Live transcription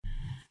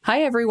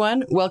Hi,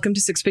 everyone. Welcome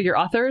to Six Figure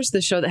Authors,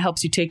 the show that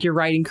helps you take your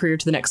writing career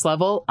to the next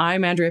level.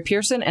 I'm Andrea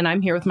Pearson, and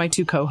I'm here with my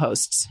two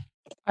co-hosts.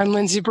 I'm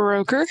Lindsay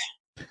Baroker.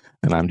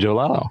 And I'm Joe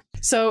Lalo.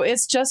 So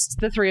it's just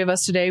the three of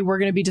us today. We're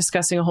going to be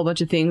discussing a whole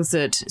bunch of things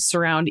that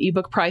surround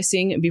ebook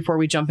pricing before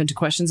we jump into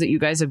questions that you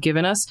guys have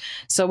given us.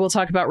 So we'll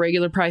talk about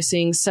regular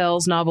pricing,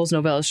 sells, novels,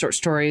 novellas, short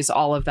stories,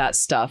 all of that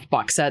stuff,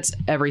 box sets,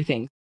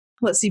 everything.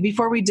 Let's see,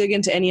 before we dig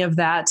into any of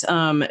that,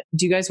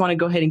 do you guys want to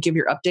go ahead and give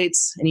your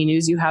updates? Any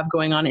news you have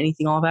going on,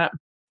 anything, all that?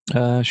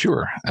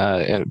 Sure.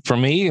 For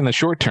me, in the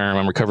short term,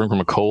 I'm recovering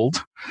from a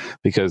cold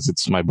because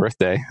it's my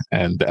birthday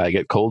and I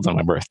get colds on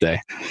my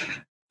birthday.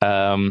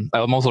 I'm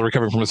also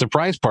recovering from a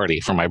surprise party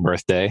for my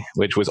birthday,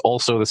 which was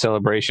also the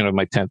celebration of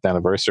my 10th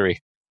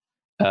anniversary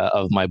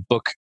of my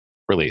book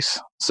release.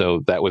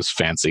 So that was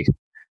fancy.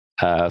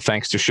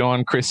 Thanks to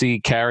Sean, Chrissy,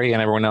 Carrie,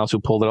 and everyone else who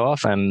pulled it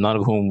off, and none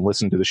of whom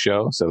listened to the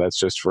show. So that's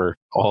just for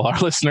all our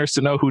listeners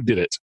to know who did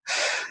it.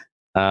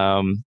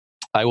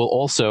 I will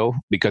also,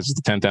 because it's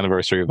the 10th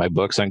anniversary of my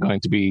books, I'm going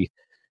to be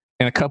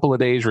in a couple of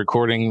days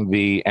recording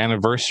the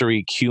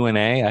anniversary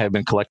Q&A. I have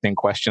been collecting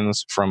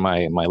questions from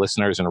my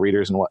listeners and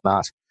readers and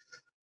whatnot,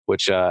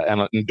 which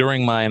and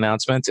during my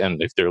announcement,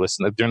 and if they're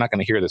listening, they're not going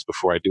to hear this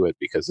before I do it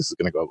because this is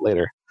going to go up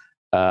later.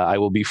 I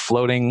will be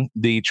floating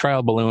the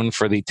trial balloon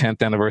for the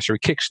 10th anniversary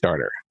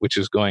Kickstarter, which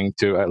is going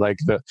to,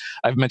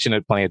 I've mentioned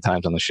it plenty of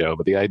times on the show,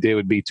 but the idea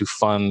would be to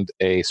fund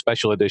a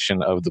special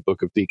edition of the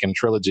Book of Deacon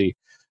trilogy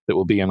that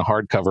will be in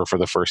hardcover for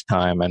the first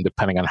time. And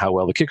depending on how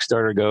well the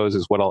Kickstarter goes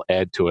is what I'll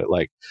add to it.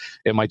 Like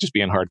it might just be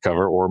in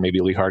hardcover, or maybe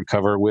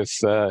hardcover with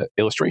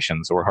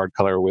illustrations, or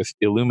hardcover with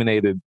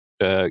illuminated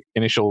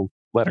initial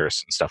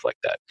letters and stuff like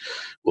that.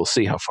 We'll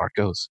see how far it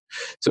goes.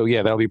 So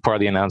yeah, that'll be part of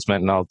the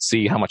announcement, and I'll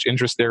see how much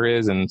interest there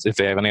is and if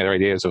they have any other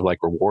ideas of like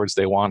rewards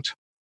they want.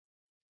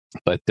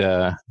 But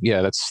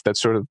yeah,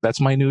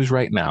 that's my news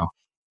right now.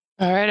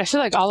 All right. I feel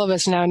like all of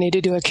us now need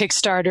to do a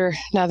Kickstarter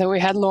now that we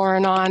had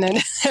Lauren on and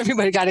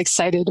everybody got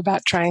excited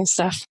about trying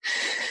stuff.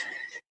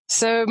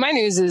 So my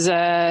news is,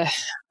 I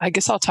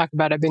guess I'll talk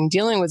about, I've been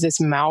dealing with this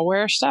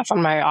malware stuff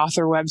on my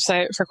author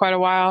website for quite a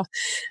while.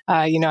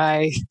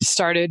 I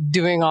started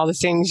doing all the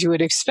things you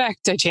would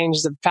expect. I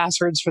changed the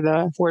passwords for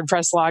the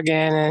WordPress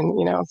login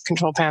and,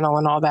 control panel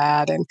and all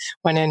that, and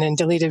went in and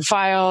deleted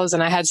files.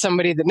 And I had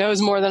somebody that knows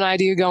more than I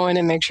do go in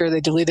and make sure they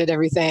deleted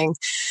everything.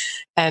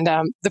 And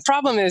the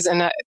problem is,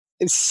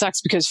 it sucks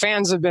because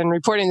fans have been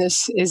reporting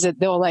this, is that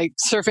they'll like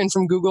surf in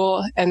from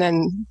Google and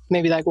then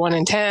maybe like 1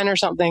 in 10 or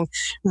something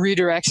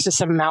redirects to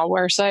some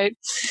malware site.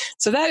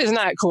 So that is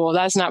not cool.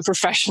 That's not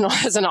professional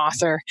as an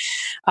author.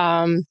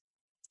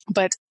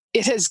 But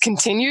it has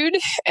continued,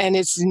 and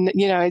it's,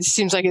 it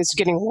seems like it's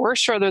getting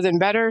worse rather than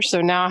better. So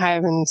now I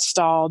have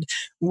installed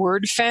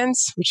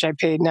WordFence, which I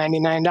paid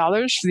 $99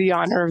 for the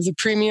honor of the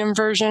premium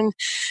version,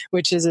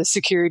 which is a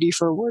security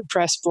for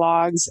WordPress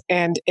blogs,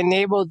 and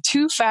enabled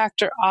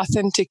two-factor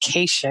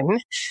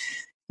authentication,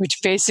 which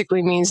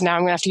basically means now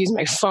I'm going to have to use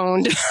my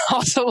phone to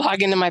also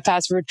log into my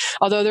password.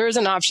 Although there is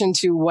an option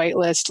to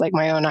whitelist like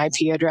my own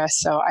IP address,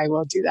 so I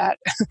will do that.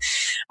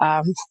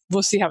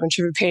 We'll see how much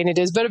of a pain it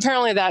is, but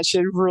apparently that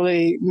should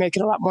really make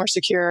it a lot more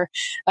secure.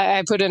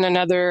 I put in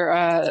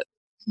another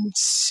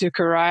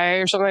Sakurai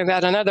or something like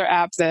that, another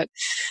app that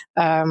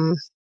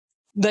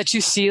lets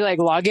you see like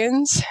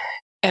logins.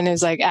 And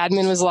is like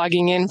admin was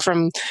logging in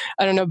from,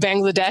 I don't know,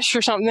 Bangladesh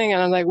or something.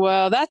 And I'm like,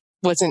 well, that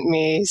wasn't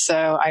me.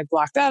 So I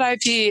blocked that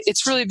IP.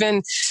 It's really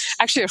been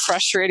actually a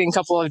frustrating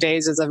couple of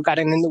days as I've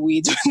gotten in the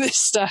weeds with this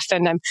stuff.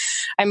 And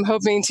I'm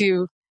hoping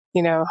to,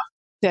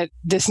 that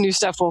this new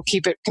stuff will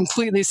keep it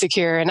completely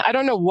secure. And I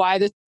don't know why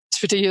this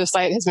particular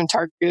site has been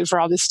targeted for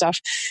all this stuff.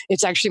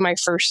 It's actually my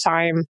first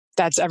time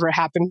that's ever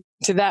happened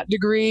to that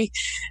degree.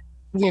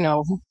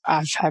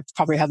 I've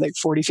probably had like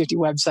 40, 50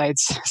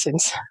 websites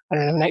since,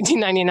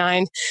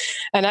 1999.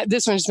 And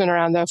this one's been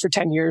around though for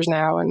 10 years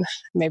now. And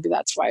maybe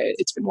that's why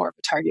it's been more of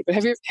a target. But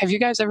have you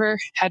guys ever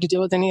had to deal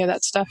with any of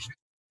that stuff?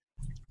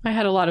 I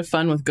had a lot of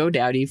fun with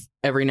GoDaddy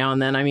every now and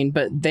then.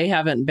 But they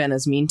haven't been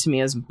as mean to me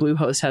as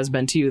Bluehost has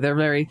been to you.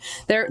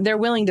 They're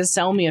willing to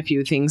sell me a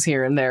few things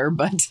here and there,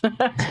 but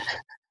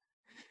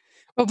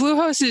well,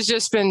 Bluehost has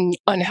just been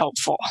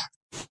unhelpful.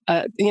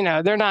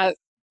 They're not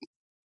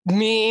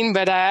mean,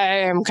 but I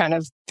am kind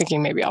of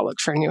thinking maybe I'll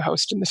look for a new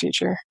host in the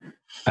future.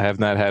 I have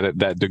not had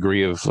that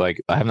degree of I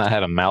have not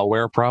had a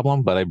malware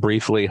problem, but I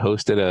briefly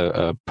hosted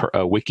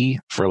a wiki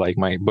for like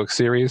my book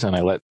series, and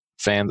I let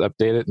fans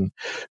update it, and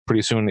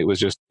pretty soon it was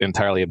just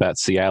entirely about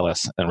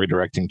Cialis and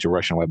redirecting to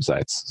Russian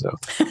websites. So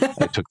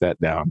I took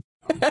that down.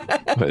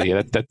 But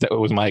yeah, that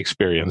was my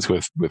experience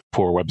with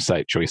poor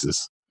website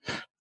choices.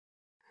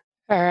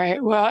 All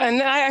right. Well,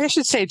 and I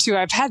should say too,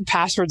 I've had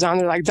passwords on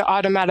there, like the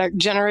automatic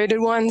generated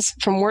ones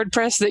from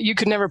WordPress that you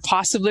could never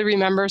possibly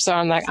remember. So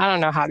I'm like, I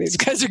don't know how these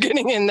guys are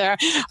getting in there.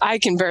 I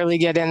can barely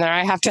get in there.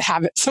 I have to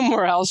have it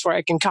somewhere else where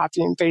I can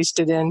copy and paste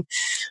it in.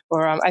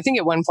 Or I think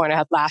at one point I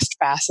had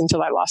LastPass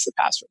until I lost the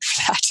password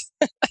for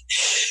that.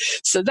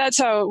 So that's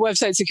how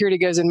website security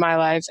goes in my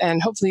life.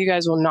 And hopefully you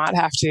guys will not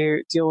have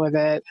to deal with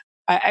it.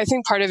 I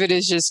think part of it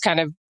is just kind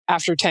of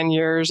after 10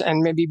 years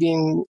and maybe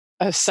being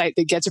a site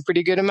that gets a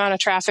pretty good amount of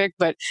traffic,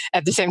 but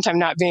at the same time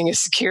not being as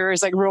secure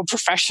as like real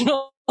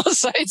professional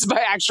sites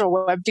by actual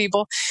web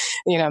people,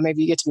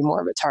 maybe you get to be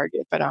more of a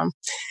target. But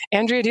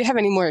Andrea, do you have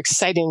any more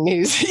exciting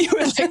news that you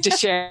would like to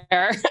share?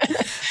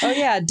 Oh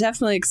yeah,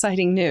 definitely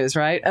exciting news,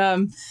 right?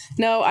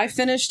 No, I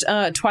finished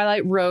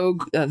Twilight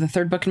Rogue, the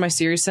third book in my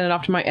series, sent it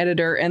off to my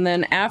editor, and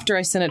then after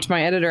I sent it to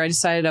my editor, I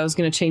decided I was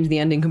going to change the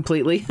ending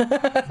completely.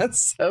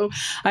 So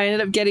I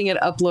ended up getting it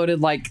uploaded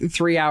like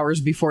 3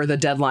 hours before the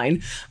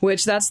deadline,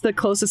 which that's the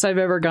closest I've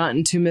ever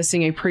gotten to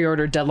missing a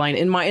pre-order deadline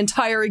in my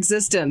entire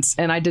existence,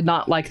 and I did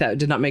not like that. It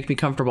did not make me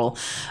comfortable.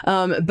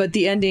 But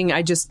the ending,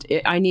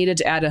 I needed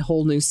to add a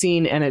whole new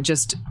scene, and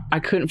I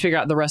couldn't figure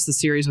out the rest of the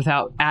series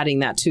without adding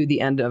that to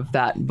the end of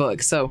that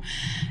book. So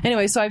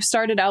anyway, I've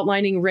started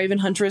outlining Raven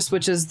Huntress,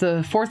 which is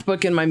the fourth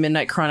book in my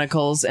Midnight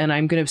Chronicles, and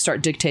I'm going to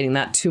start dictating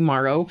that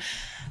tomorrow.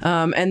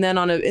 And then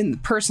in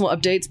personal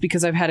updates,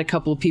 because I've had a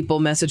couple of people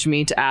message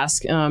me to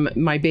ask,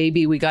 my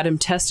baby, we got him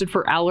tested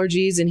for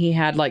allergies, and he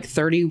had like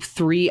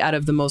 33 out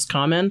of the most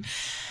common.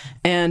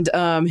 And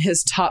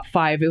his top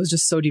 5, it was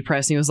just so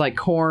depressing. It was like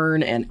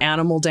corn and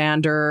animal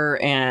dander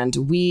and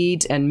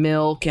wheat and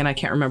milk. And I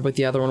can't remember what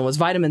the other one was.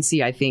 Vitamin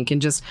C, I think.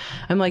 And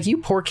I'm like, you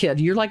poor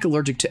kid, you're like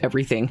allergic to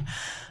everything.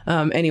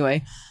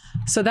 Anyway.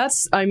 So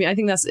I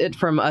think that's it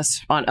from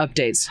us on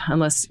updates,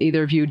 unless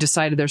either of you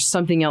decided there's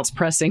something else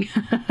pressing.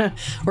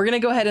 We're going to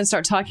go ahead and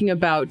start talking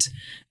about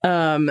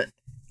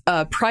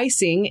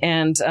pricing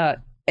and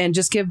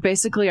just give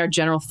basically our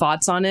general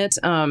thoughts on it.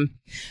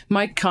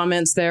 My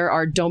comments there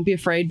are, don't be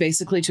afraid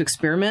basically to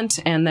experiment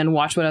and then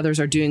watch what others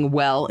are doing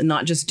well, and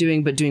not just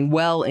but doing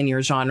well in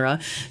your genre.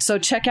 So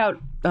check out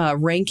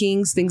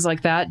rankings, things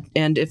like that.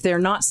 And if they're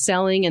not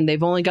selling and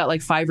they've only got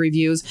like 5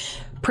 reviews,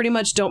 pretty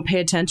much don't pay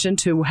attention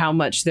to how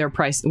much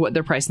what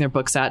they're pricing their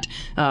books at.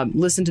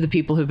 Listen to the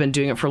people who've been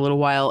doing it for a little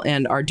while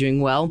and are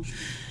doing well.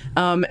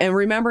 And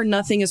remember,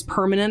 nothing is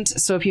permanent.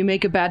 So if you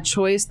make a bad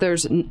choice,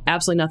 there's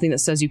absolutely nothing that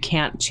says you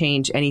can't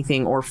change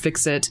anything or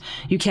fix it.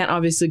 You can't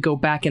obviously go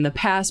back in the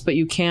past, but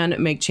you can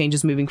make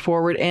changes moving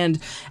forward. And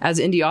as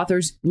indie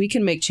authors, we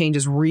can make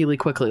changes really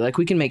quickly. Like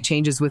we can make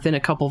changes within a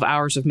couple of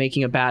hours of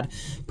making a bad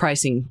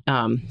pricing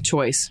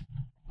choice.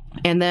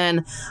 And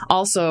then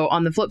also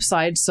on the flip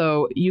side,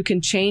 so you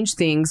can change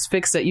things,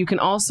 fix it. You can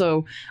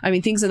also,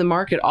 things in the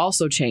market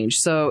also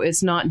change. So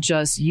it's not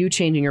just you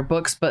changing your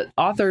books, but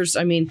authors,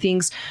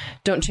 things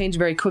don't change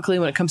very quickly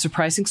when it comes to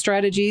pricing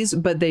strategies,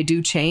 but they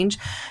do change.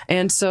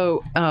 And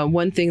so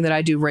one thing that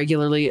I do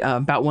regularly,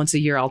 about once a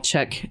year, I'll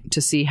check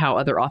to see how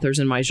other authors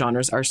in my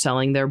genres are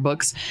selling their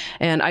books.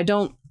 And I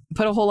don't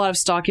put a whole lot of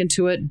stock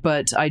into it,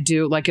 but I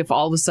do, like, if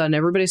all of a sudden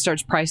everybody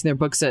starts pricing their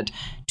books at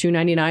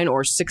 $2.99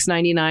 or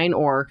 $6.99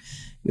 or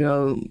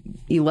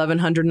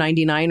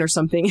 $1,199 or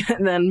something,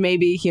 then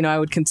maybe I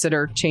would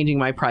consider changing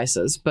my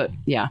prices. But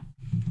yeah.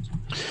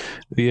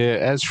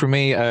 As for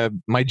me,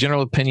 my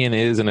general opinion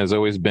is, and has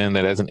always been,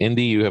 that as an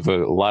indie, you have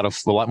a lot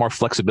more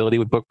flexibility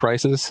with book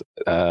prices.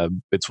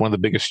 It's one of the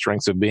biggest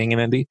strengths of being an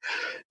indie,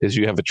 is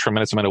you have a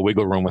tremendous amount of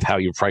wiggle room with how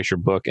you price your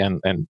book,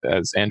 and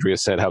as Andrea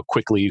said, how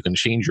quickly you can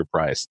change your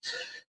price.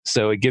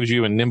 So it gives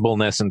you a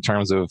nimbleness in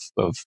terms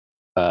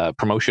of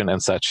promotion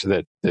and such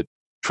that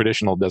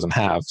traditional doesn't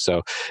have.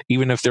 So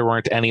even if there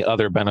weren't any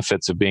other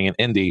benefits of being an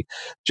indie,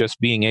 just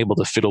being able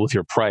to fiddle with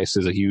your price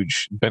is a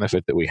huge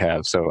benefit that we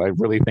have. So I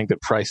really think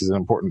that price is an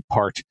important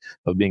part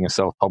of being a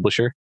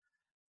self-publisher.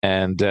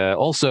 And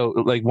also,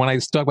 like, when I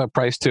talk about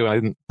price too, I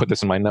didn't put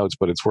this in my notes,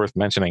 but it's worth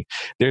mentioning,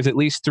 there's at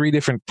least 3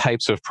 different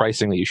types of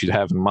pricing that you should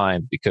have in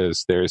mind,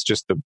 because there's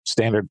just the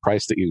standard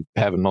price that you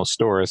have in most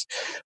stores,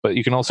 but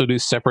you can also do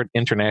separate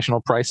international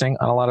pricing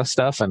on a lot of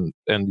stuff, and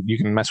you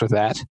can mess with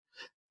that.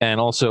 And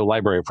also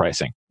library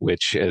pricing,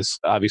 which is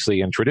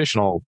obviously in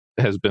traditional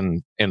has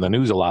been in the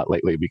news a lot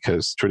lately,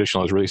 because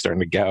traditional is really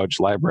starting to gouge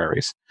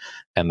libraries.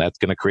 And that's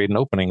going to create an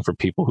opening for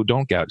people who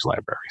don't gouge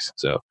libraries.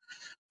 So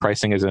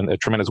pricing is a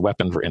tremendous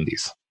weapon for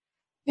indies.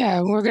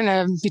 Yeah, we're going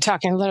to be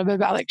talking a little bit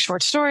about like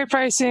short story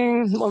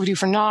pricing, what we do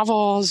for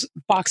novels,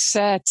 box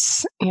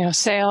sets,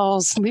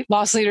 sales,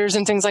 loss leaders,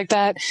 and things like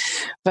that.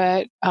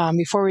 But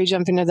before we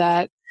jump into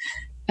that,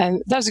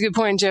 and that was a good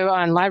point, Joe,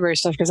 on library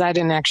stuff, because I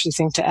didn't actually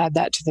think to add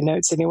that to the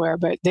notes anywhere.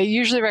 But they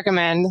usually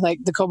recommend, like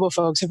the Kobo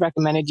folks have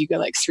recommended, you go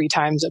like 3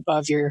 times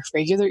above your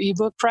regular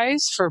ebook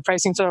price for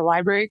pricing for the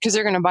library, because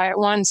they're going to buy it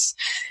once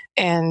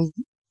and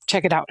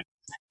check it out,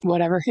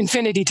 whatever,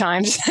 infinity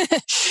times,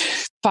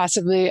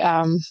 possibly.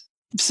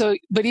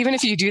 But even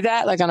if you do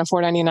that, like on a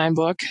 $4.99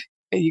 book,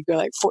 you go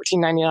like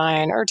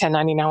 $14.99 or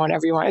 $10.99,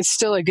 whatever you want. It's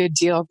still a good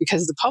deal,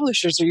 because the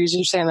publishers are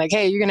usually saying like,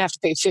 hey, you're going to have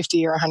to pay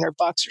 $50 or $100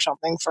 or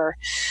something for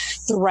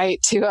the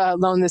right to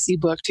loan this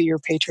ebook to your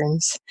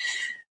patrons.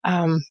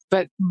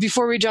 But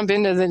before we jump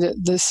into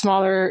the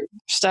smaller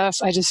stuff,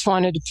 I just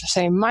wanted to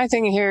say my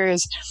thing here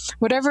is,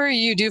 whatever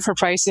you do for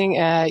pricing,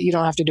 you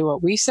don't have to do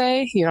what we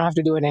say. You don't have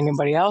to do what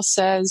anybody else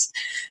says.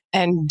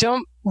 And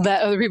don't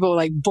let other people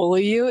like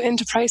bully you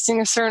into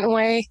pricing a certain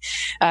way.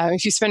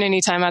 If you spend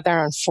any time out there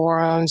on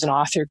forums and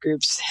author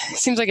groups, it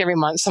seems like every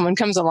month someone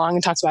comes along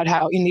and talks about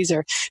how these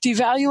are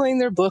devaluing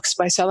their books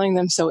by selling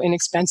them so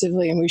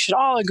inexpensively, and we should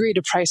all agree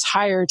to price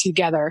higher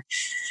together.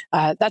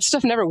 That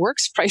stuff never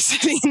works. Price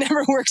setting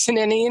never works in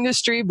any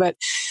industry, but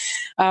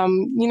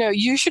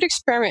you should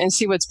experiment and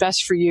see what's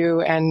best for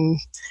you and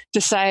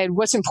decide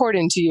what's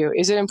important to you.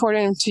 Is it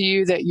important to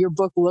you that your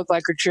book look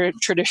like a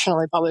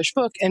traditionally published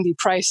book and be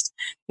priced,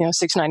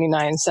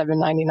 $6.99,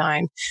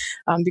 $7.99,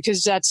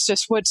 because that's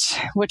just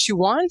what you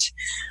want?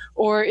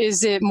 Or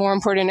is it more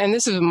important? And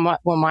this is what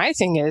my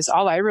thing is.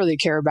 All I really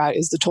care about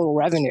is the total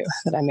revenue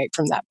that I make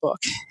from that book.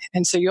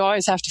 And so you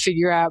always have to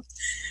figure out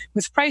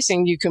with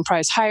pricing, you can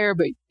price higher,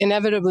 but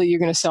inevitably you're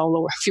going to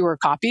sell fewer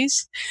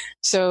copies.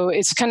 So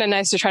it's kind of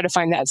nice to try to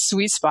find that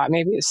sweet spot.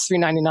 Maybe it's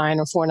 $3.99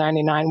 or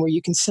 $4.99 where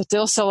you can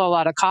still sell a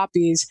lot of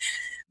copies,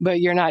 but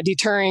you're not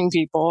deterring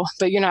people,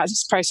 but you're not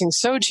pricing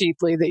so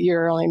cheaply that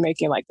you're only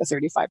making like the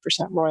 35%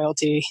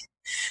 royalty.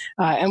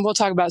 And we'll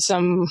talk about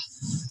some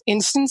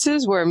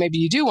instances where maybe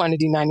you do want to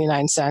do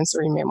 99 cents,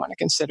 or you may want to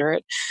consider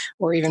it,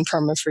 or even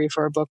perma-free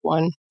for a book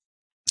one.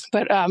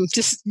 But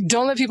just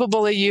don't let people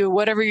bully you.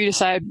 Whatever you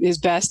decide is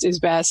best.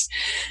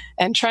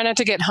 And try not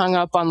to get hung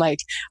up on like,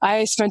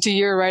 I spent a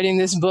year writing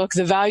this book.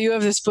 The value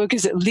of this book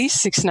is at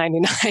least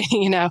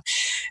 $6.99.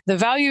 The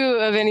value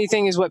of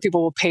anything is what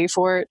people will pay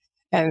for it.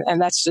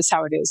 And that's just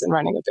how it is in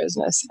running a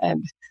business.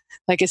 And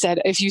like I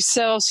said, if you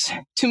sell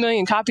 2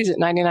 million copies at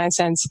 99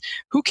 cents,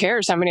 who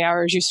cares how many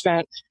hours you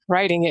spent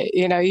writing it?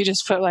 You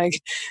just put like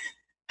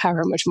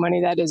however much money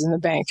that is in the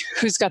bank.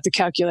 Who's got the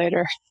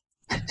calculator?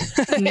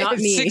 Not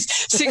me.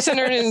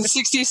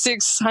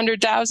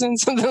 666,000,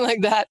 something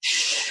like that.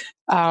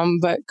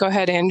 But go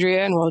ahead,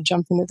 Andrea, and we'll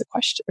jump into the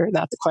question, or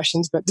not the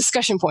questions, but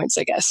discussion points,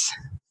 I guess.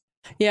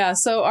 Yeah.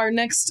 So our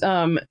next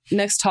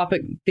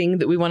topic thing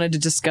that we wanted to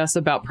discuss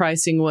about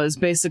pricing was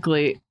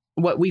basically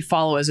what we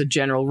follow as a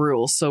general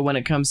rule. So when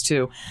it comes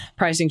to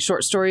pricing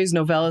short stories,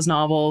 novellas,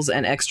 novels,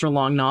 and extra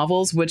long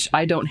novels, which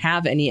I don't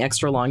have any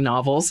extra long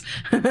novels.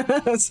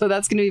 So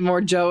that's going to be more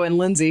Joe and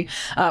Lindsay.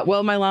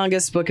 My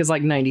longest book is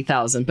like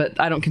 90,000,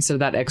 but I don't consider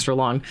that extra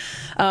long.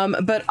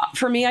 But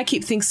for me, I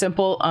keep things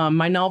simple.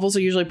 My novels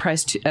are usually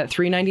priced at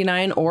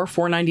 $3.99 or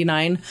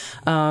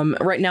 $4.99.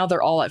 Right now,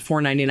 they're all at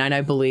 $4.99,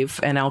 I believe,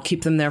 and I'll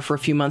keep them there for a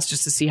few months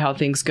just to see how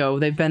things go.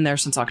 They've been there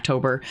since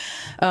October.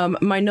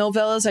 My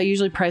novellas, I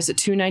usually price at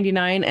 $2.99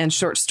 and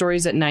short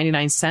stories at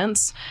 99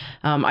 cents.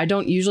 I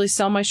don't usually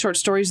sell my short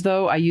stories,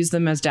 though. I use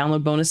them as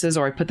download bonuses,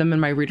 or I put them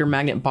in my Reader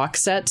Magnet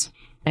box set.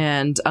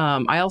 And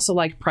I also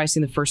like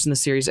pricing the first in the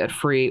series at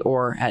free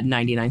or at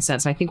 99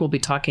 cents. And I think we'll be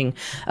talking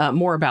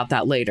more about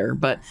that later.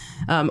 But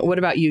what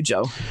about you,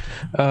 Joe?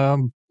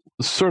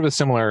 Sort of a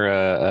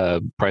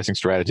similar pricing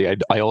strategy.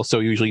 I also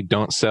usually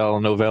don't sell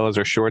novellas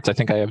or shorts. I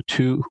think I have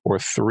 2 or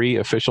 3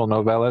 official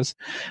novellas,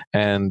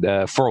 and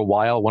for a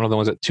while one of them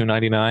was at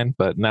 $2.99,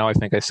 but now I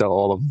think I sell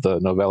all of the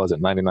novellas at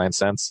 99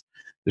 cents.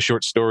 The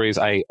short stories,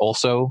 I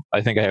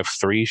think I have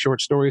 3 short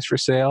stories for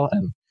sale,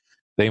 and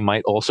they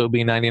might also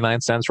be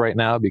 99 cents right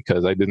now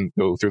because I didn't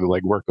go through the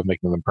legwork of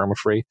making them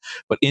perma-free.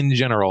 But in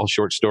general,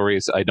 short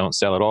stories I don't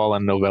sell at all,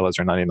 and novellas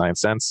are 99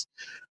 cents.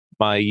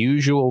 My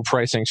usual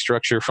pricing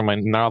structure for my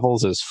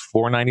novels is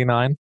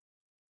 $4.99.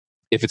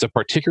 If it's a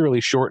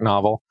particularly short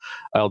novel,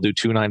 I'll do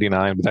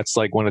 $2.99, but that's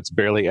like when it's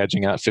barely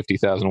edging out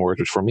 50,000 words,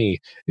 which for me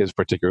is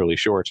particularly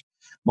short.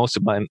 Most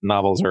of my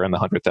novels are in the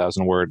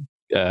 100,000 word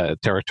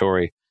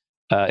territory.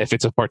 If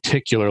it's a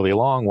particularly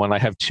long one, I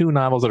have 2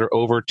 novels that are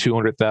over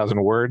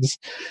 200,000 words.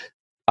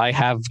 I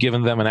have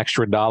given them an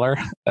extra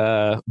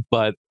 $1,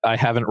 but I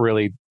haven't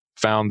really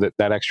found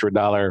that extra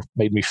 $1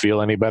 made me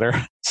feel any better.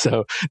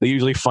 So they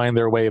usually find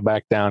their way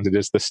back down to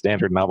just the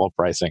standard novel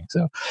pricing.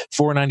 So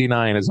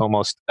 $4.99 is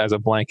almost as a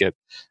blanket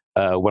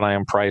when I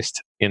am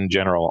priced in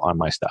general on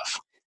my stuff.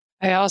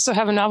 I also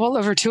have a novel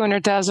over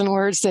 200,000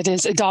 words that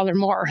is $1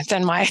 more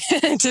than my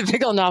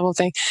typical novel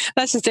thing.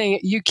 That's the thing.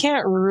 You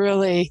can't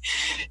really,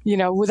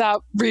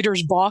 without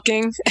readers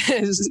balking,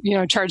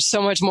 charge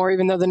so much more,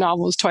 even though the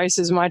novel is twice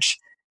as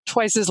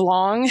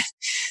long.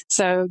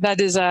 So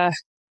that is a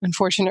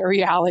unfortunate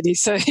reality.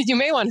 So you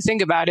may want to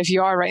think about, if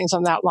you are writing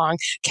something that long,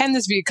 can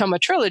this become a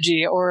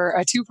trilogy or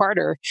a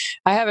 2-parter?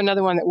 I have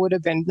another one that would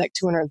have been like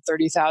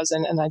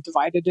 230,000, and I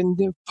divided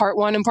into part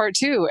 1 and part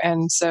 2.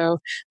 And so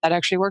that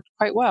actually worked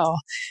quite well.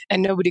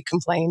 And nobody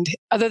complained,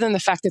 other than the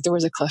fact that there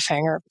was a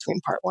cliffhanger between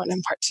part 1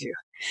 and part 2.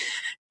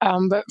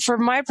 But for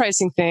my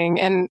pricing thing,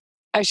 and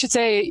I should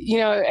say,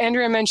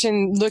 Andrea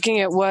mentioned looking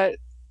at what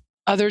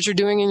others are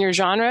doing in your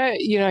genre.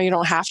 You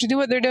don't have to do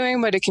what they're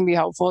doing, but it can be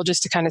helpful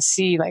just to kind of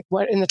see like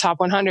what in the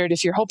top 100,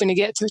 if you're hoping to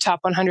get to the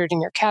top 100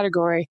 in your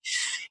category,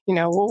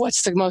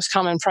 what's the most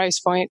common price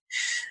point.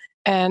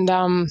 And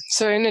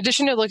so in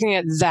addition to looking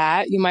at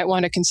that, you might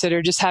want to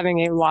consider just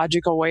having a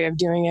logical way of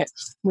doing it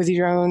with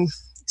your own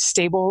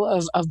stable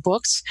of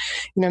books.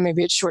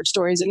 Maybe it's short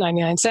stories at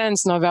 99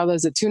 cents,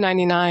 novellas at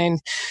 $2.99,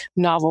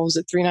 novels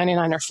at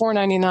 $3.99 or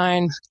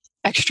 $4.99,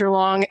 extra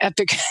long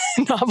epic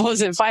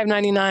novels at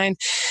 $5.99.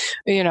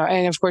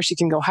 And of course you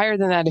can go higher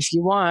than that if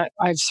you want.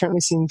 I've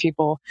certainly seen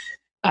people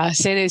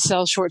say they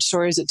sell short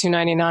stories at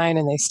 $2.99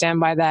 and they stand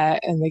by that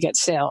and they get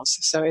sales.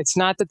 So it's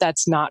not that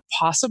that's not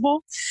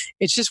possible.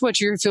 It's just what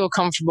you feel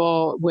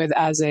comfortable with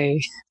as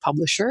a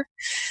publisher.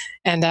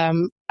 And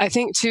I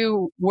think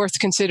too, worth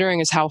considering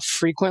is how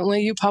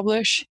frequently you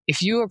publish.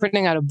 If you are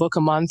putting out a book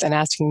a month and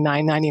asking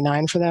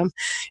 $9.99 for them,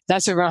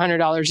 that's over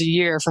 $100 a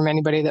year from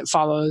anybody that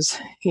follows,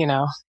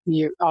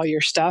 all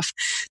your stuff.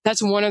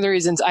 That's one of the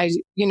reasons I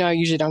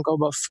usually don't go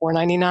above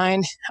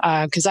 $4.99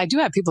 because I do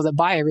have people that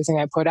buy everything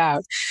I put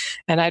out,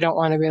 and I don't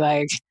want to be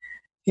like,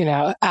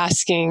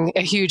 asking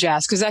a huge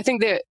ask, because I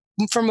think that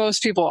for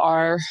most people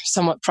are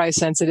somewhat price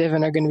sensitive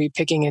and are going to be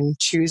picking and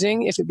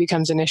choosing if it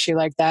becomes an issue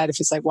like that. If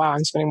it's like, wow,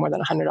 I'm spending more than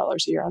 $100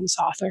 a year on this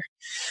author.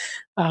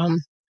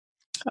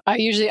 I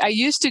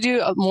used to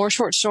do more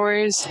short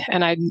stories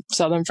and I'd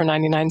sell them for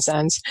 99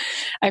 cents.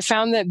 I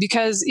found that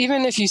because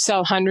even if you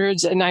sell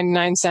hundreds at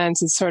 99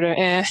 cents, it's sort of,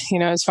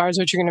 as far as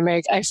what you're going to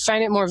make. I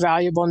find it more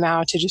valuable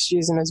now to just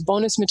use them as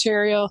bonus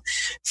material,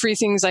 free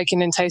things I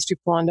can entice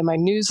people onto my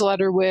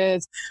newsletter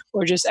with,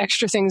 or just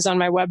extra things on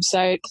my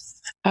website.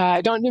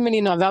 I don't do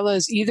many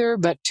novellas either,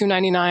 but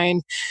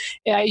 $2.99.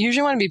 I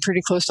usually want to be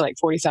pretty close to like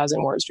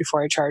 40,000 words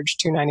before I charge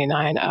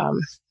 $2.99.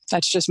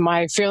 That's just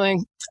my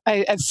feeling.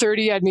 At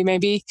 30, I'd be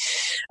maybe.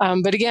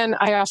 But again,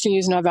 I often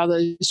use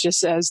novellas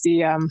just as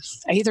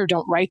I either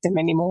don't write them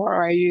anymore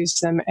or I use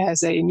them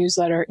as a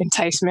newsletter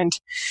enticement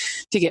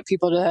to get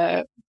people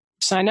to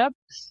sign up.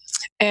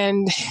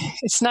 And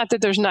it's not that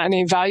there's not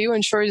any value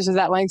in stories of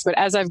that length, but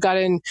as I've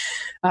gotten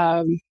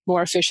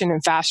more efficient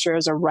and faster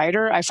as a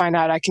writer, I find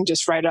out I can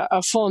just write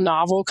a full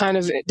novel kind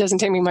of. It doesn't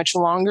take me much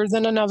longer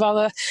than a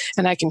novella,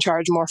 and I can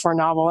charge more for a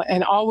novel.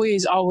 And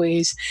always,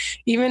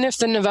 even if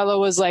the novella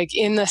was like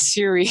in the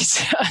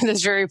series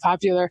that's very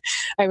popular,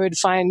 I would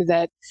find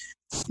that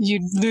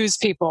you'd lose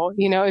people.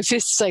 If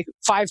it's like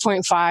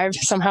 5.5,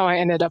 somehow I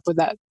ended up with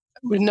that.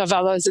 With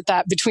novellas at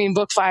that, between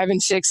book 5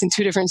 and 6 in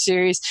 2 different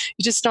series,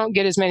 you just don't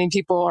get as many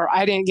people, or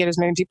I didn't get as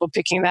many people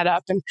picking that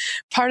up. And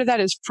part of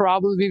that is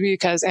probably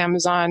because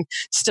Amazon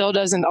still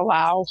doesn't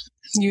allow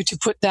you to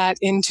put that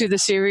into the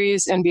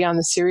series and be on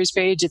the series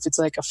page if it's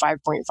like a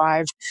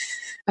 5.5.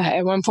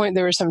 At one point,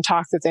 there was some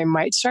talk that they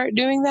might start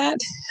doing that,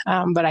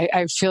 but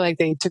I feel like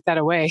they took that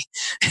away.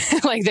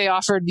 Like they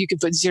offered you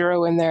could put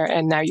 0 in there,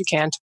 and now you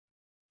can't.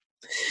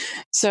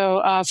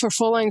 So for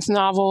full-length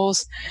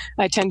novels,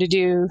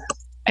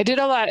 I did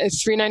a lot at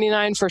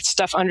 $3.99 for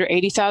stuff under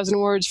 80,000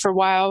 words for a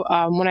while.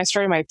 When I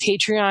started my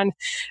Patreon,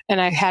 and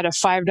I had a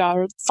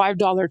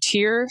 $5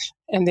 tier,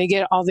 and they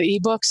get all the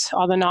ebooks,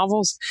 all the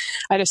novels,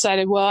 I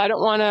decided, well, I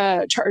don't want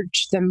to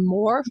charge them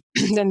more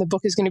than the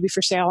book is going to be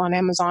for sale on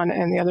Amazon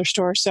and the other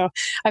stores. So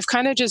I've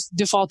kind of just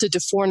defaulted to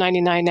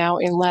 $4.99 now,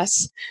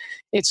 unless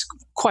it's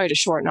quite a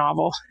short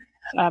novel.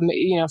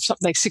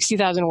 Like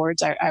 60,000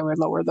 words, I would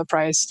lower the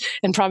price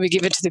and probably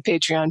give it to the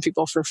Patreon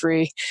people for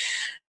free.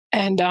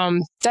 And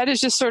that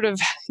is just sort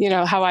of,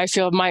 how I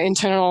feel, my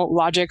internal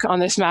logic on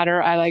this matter.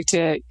 I like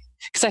to,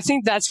 because I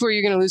think that's where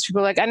you're going to lose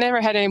people. Like I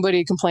never had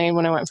anybody complain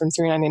when I went from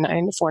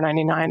 $3.99 to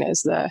 $4.99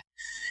 as the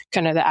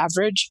kind of the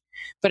average.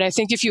 But I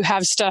think if you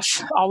have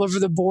stuff all over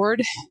the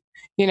board,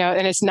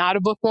 and it's not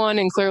a book one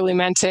and clearly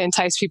meant to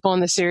entice people in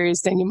the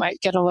series, then you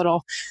might get a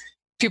little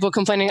people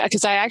complaining,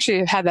 because I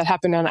actually had that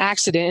happen on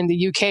accident in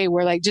the UK,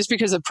 where like just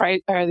because the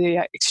price or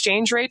the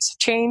exchange rates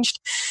changed,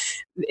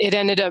 it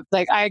ended up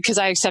like because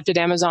I accepted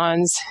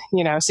Amazon's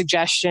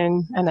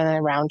suggestion, and then I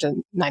round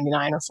to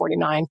 99 or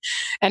 49,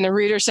 and the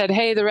reader said,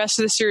 hey, the rest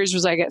of the series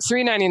was like at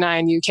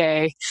 $3.99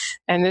 UK,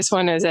 and this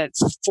one is at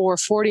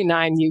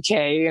 $4.49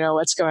 UK.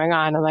 What's going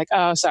on? I'm like,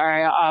 oh,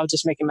 sorry, I'll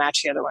just make it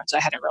match the other ones. I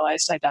hadn't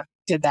realized I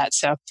did that.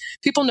 So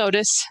people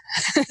notice.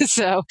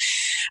 So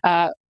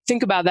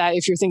think about that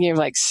if you're thinking of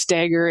like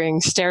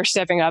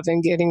stair-stepping up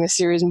and getting the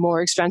series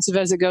more expensive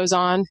as it goes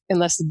on,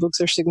 unless the books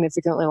are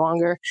significantly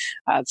longer.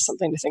 It's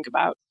something to think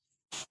about.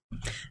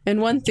 And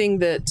one thing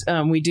that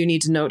we do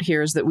need to note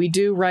here is that we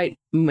do write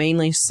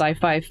mainly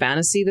sci-fi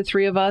fantasy, the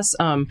three of us.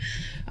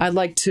 I'd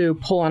like to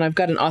pull on, I've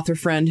got an author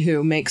friend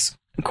who makes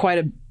quite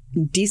a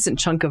decent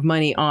chunk of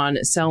money on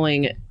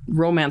selling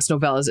romance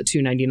novellas at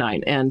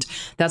 $2.99, and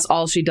that's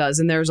all she does.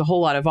 And there's a whole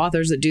lot of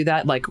authors that do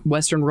that, like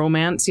Western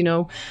romance,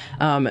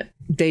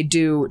 they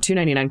do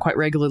 $2.99 quite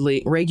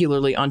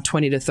regularly on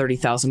 20 to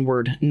 30,000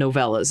 word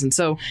novellas. And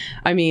so,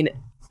 I mean,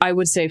 I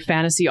would say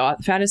fantasy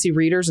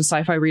readers and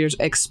sci-fi readers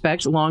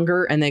expect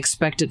longer, and they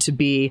expect it to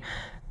be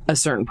a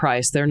certain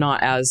price. They're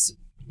not as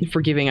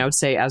forgiving, I would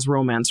say, as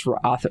romance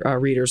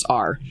readers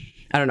are.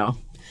 I don't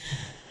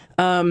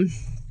know.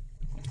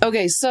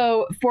 Okay,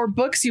 so for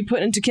books you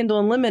put into Kindle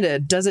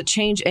Unlimited, does it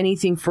change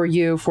anything for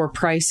you for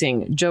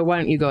pricing? Joe, why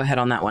don't you go ahead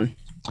on that one?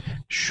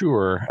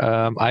 Sure.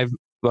 I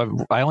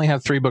only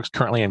have 3 books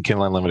currently in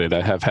Kindle Unlimited.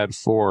 I have had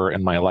 4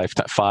 in my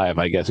lifetime, 5,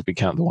 I guess, if you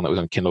count the one that was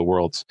on Kindle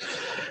Worlds.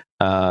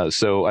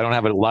 So I don't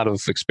have a lot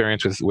of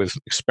experience with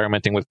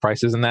experimenting with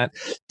prices in that.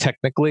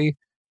 Technically,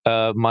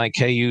 My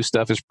KU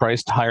stuff is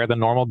priced higher than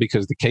normal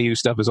because the KU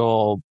stuff is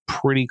all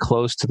pretty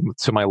close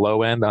to my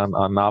low end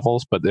on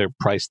novels, but they're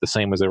priced the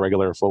same as a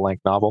regular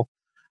full-length novel,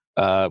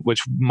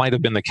 which might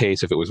have been the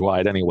case if it was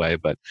wide anyway.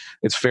 But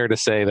it's fair to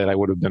say that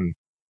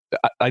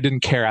I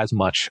didn't care as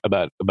much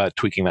about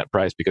tweaking that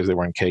price because they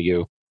were in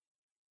KU.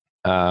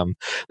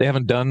 They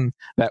haven't done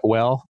that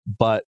well,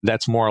 but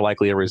that's more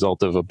likely a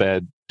result of a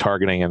bad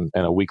targeting and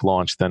a weak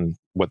launch than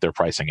what their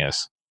pricing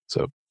is.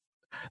 So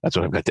that's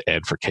what I've got to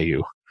add for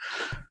KU.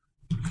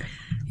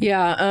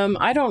 Yeah,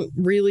 I don't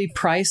really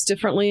price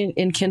differently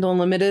in Kindle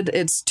Unlimited.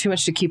 It's too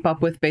much to keep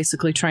up with,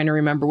 basically trying to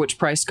remember which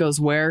price goes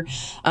where.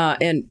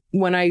 And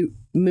when I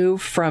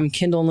move from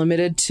Kindle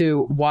Unlimited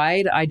to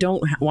wide, I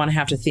don't want to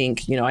have to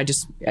think,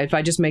 if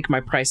I just make my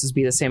prices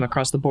be the same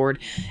across the board,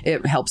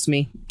 it helps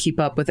me keep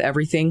up with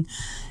everything.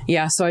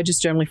 Yeah, so I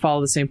just generally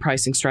follow the same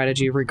pricing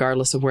strategy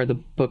regardless of where the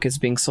book is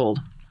being sold.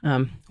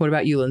 What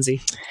about you, Lindsay?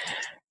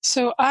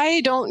 So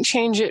I don't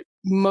change it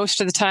most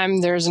of the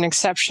time. There's an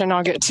exception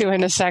I'll get to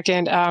in a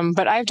second.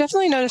 But I've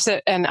definitely noticed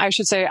that, and I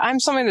should say I'm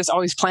someone that's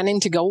always planning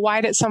to go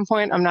wide at some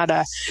point. I'm not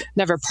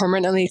never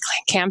permanently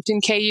camped in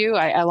KU.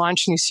 I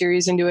launch new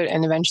series into it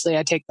and eventually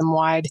I take them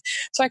wide.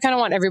 So I kind of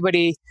want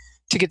everybody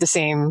to get the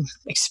same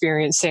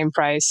experience, same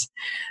price.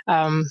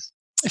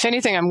 If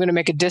anything, I'm going to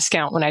make a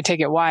discount when I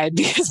take it wide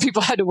because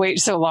people had to wait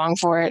so long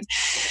for it.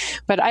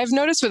 But I've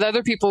noticed with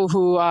other people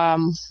who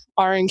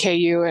are in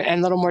KU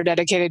and a little more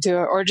dedicated to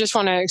it or just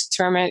want to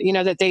experiment,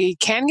 that they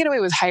can get away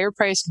with higher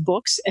priced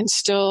books and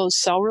still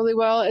sell really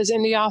well as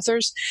indie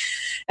authors.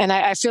 And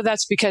I feel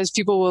that's because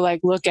people will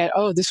look at,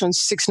 oh, this one's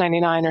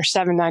 $6.99 or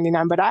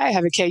 $7.99, but I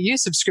have a KU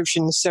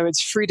subscription, so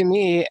it's free to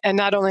me. And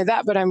not only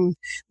that, but I'm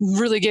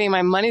really getting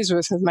my money's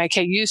worth with my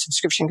KU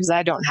subscription because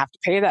I don't have to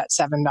pay that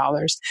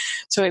 $7.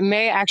 So it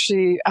may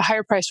actually, a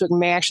higher priced book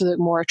may actually look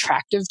more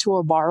attractive to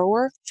a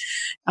borrower.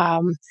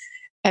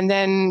 And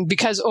then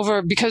because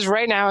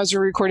right now, as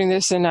we're recording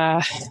this in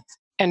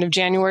end of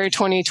January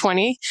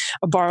 2020,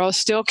 a borrow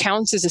still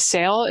counts as a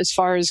sale as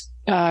far as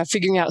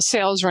figuring out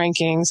sales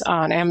rankings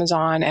on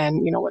Amazon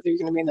and, whether you're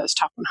going to be in those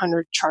top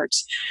 100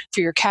 charts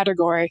for your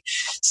category.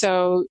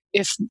 So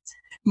if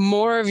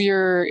you're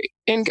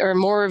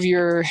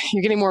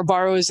getting more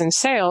borrows than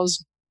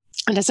sales,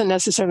 it doesn't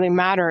necessarily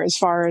matter as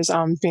far as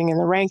being in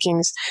the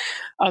rankings.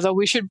 Although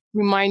we should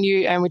remind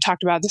you, and we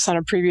talked about this on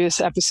a previous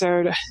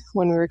episode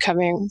when we were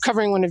covering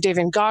one of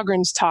David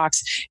Gaughran's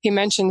talks, he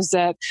mentions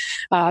that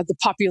the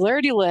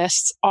popularity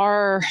lists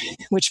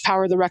which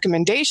power the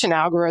recommendation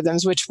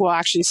algorithms, which will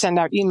actually send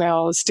out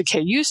emails to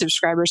KU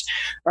subscribers,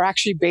 are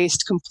actually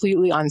based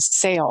completely on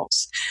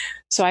sales.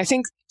 So I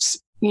think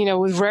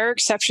with rare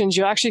exceptions,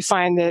 you'll actually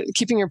find that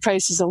keeping your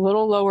prices a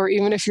little lower,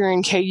 even if you're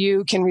in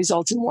KU, can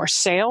result in more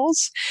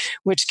sales,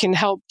 which can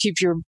help keep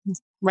your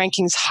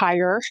rankings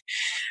higher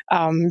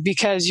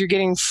because you're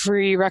getting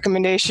free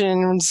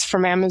recommendations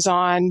from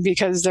Amazon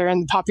because they're in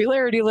the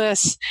popularity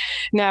lists.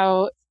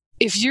 Now,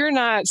 if you're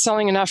not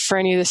selling enough for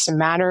any of this to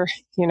matter,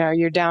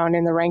 you're down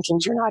in the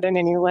rankings, you're not in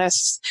any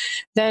lists,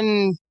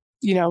 then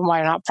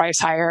why not price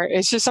higher?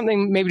 It's just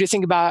something maybe to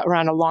think about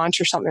around a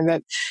launch or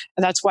something.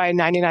 That's why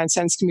 99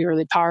 cents can be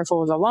really powerful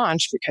with a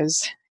launch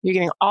because you're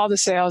getting all the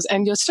sales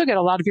and you'll still get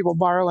a lot of people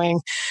borrowing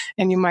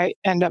and you might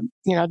end up,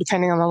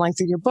 depending on the length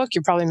of your book,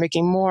 you're probably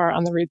making more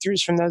on the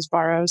read-throughs from those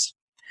borrows.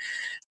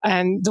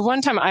 And the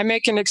one time I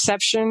make an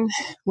exception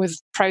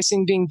with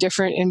pricing being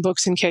different in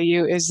books in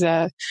KU is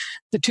the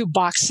 2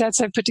 box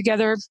sets I've put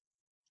together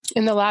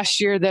in the last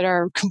year that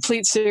are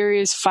complete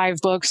series, 5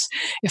 books.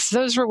 If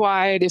those were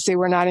wide, if they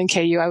were not in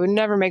KU, I would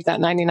never make that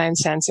 99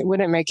 cents. It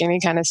wouldn't make any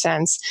kind of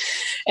sense.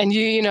 And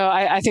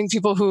I think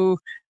people who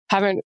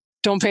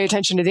don't pay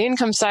attention to the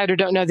income side or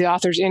don't know the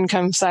author's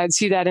income side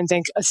see that and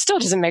think it still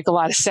doesn't make a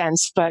lot of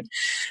sense. But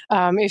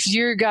if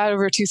you got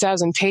over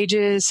 2,000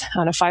 pages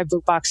on a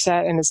 5-book box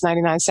set and it's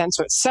 99 cents,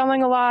 so it's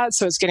selling a lot,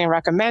 so it's getting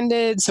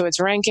recommended, so it's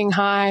ranking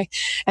high,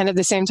 and at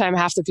the same time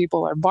half the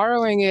people are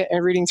borrowing it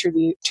and reading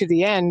through to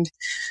the end,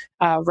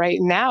 right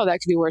now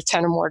that could be worth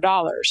 $10 or more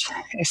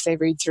if they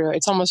read through it.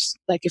 It's almost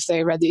like if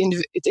they read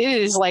it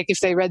is like if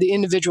they read the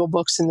individual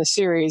books in the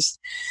series.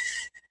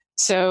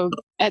 So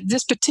at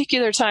this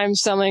particular time,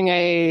 selling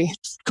a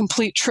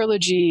complete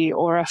trilogy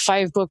or a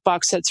 5-book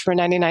box sets for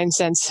 99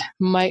 cents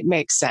might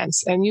make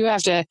sense. And you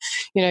have to,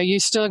 you're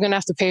still going to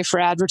have to pay for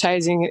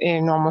advertising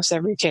in almost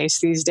every case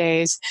these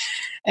days.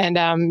 And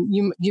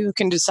you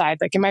can decide,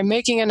 am I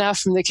making enough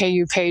from the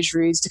KU page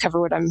reads to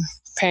cover what I'm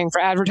paying for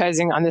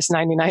advertising on this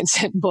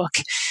 99-cent book?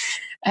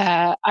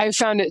 I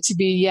found it to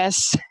be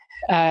yes.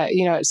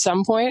 At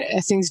some point,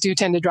 things do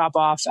tend to drop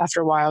off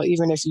after a while,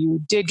 even if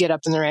you did get up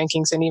in the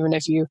rankings and even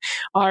if you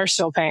are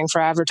still paying for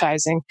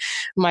advertising.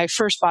 My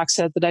first box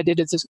set that I did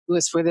this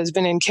with has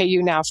been in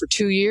KU now for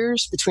 2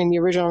 years between the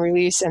original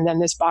release and then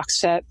this box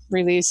set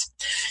release.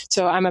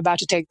 So I'm about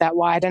to take that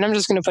wide and I'm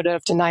just going to put it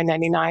up to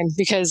 $9.99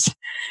 because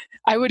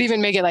I would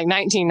even make it like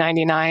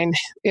 $19.99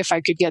 if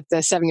I could get the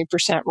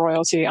 70%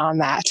 royalty on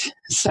that.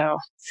 So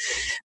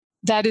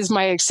that is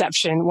my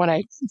exception when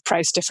I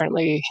price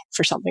differently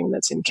for something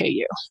that's in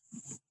KU.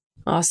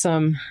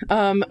 Awesome.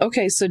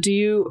 Okay, so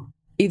do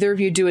either of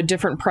you do a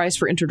different price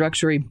for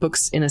introductory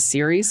books in a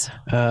series?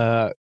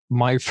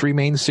 My 3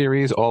 main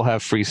series all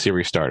have free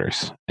series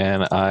starters,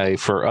 and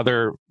for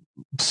other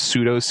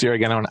pseudo series,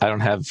 again, I don't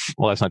have.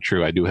 Well, that's not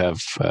true. I do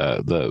have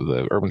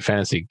the Urban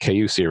Fantasy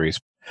KU series.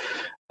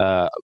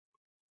 I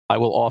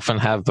will often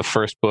have the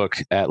first book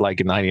at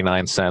like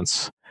 99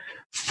 cents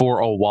for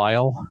a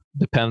while.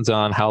 Depends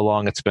on how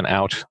long it's been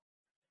out.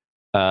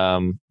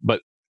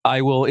 But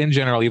I will, in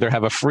general, either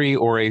have a free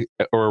or a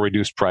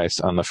reduced price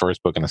on the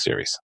first book in the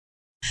series.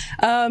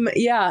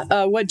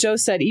 What Joe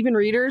said, even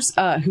readers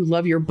who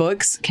love your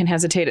books can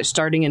hesitate at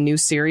starting a new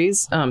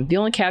series. The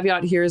only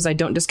caveat here is I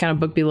don't discount a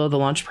book below the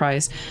launch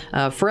price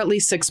for at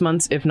least 6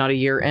 months, if not a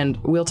year. And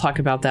we'll talk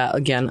about that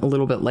again a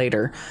little bit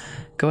later.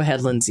 Go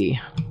ahead, Lindsay.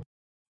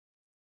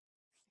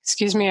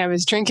 Excuse me, I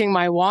was drinking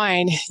my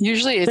wine.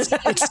 Usually it's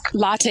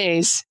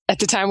lattes at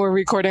the time we're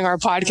recording our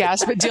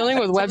podcast, but dealing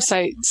with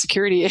website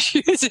security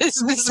issues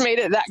has made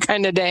it that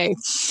kind of day.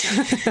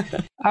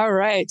 All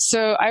right.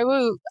 So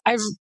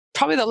I've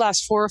probably the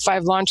last 4 or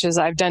 5 launches,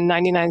 I've done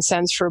 99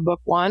 cents for book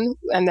 1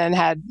 and then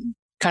had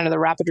kind of the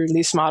rapid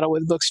release model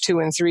with books 2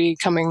 and 3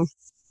 coming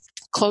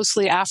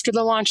closely after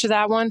the launch of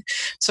that one.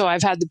 So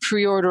I've had the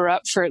pre-order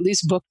up for at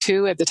least book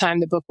 2 at the time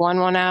that book 1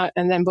 went out.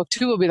 And then book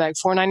 2 will be like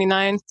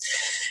 $4.99.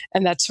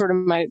 And that's sort of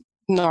my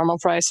normal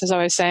price, as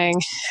I was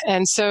saying.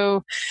 And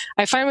so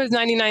I find with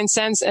 99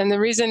 cents, and the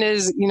reason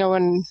is,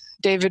 when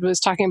David was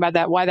talking about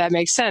that, why that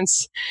makes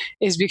sense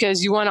is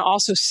because you want to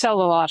also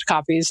sell a lot of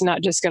copies,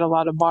 not just get a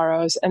lot of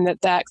borrows, and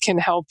that can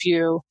help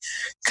you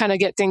kind of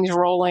get things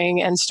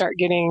rolling and start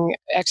getting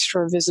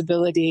extra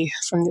visibility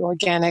from the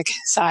organic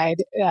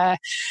side.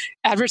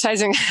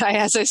 Advertising,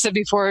 as I said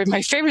before,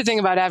 my favorite thing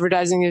about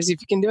advertising is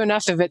if you can do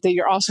enough of it that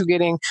you're also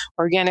getting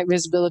organic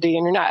visibility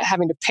and you're not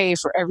having to pay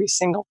for every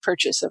single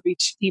purchase of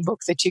each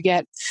ebook that you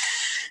get.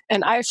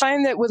 And I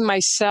find that with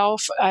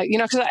myself,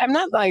 because I'm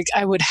not like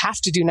I would have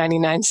to do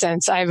 99 cents.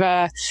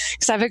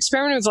 Because I've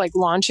experimented with like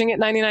launching at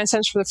 99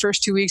 cents for the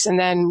first 2 weeks and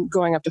then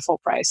going up to full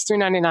price,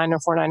 $3.99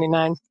 or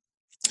 $4.99.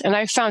 And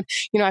I found,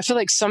 I feel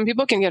like some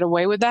people can get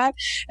away with that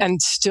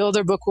and still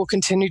their book will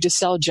continue to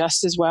sell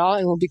just as well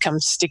and will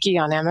become sticky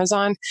on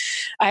Amazon.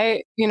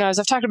 As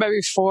I've talked about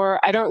before,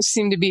 I don't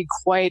seem to be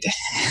quite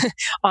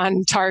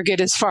on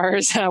target as far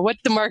as what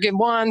the market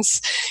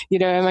wants.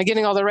 Am I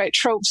getting all the right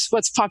tropes?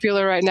 What's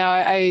popular right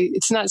now?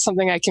 It's not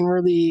something I can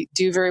really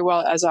do very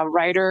well as a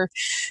writer.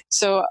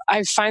 So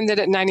I find that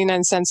at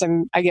 99 cents,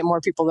 I get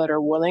more people that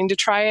are willing to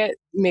try it.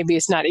 Maybe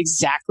it's not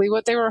exactly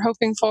what they were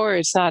hoping for.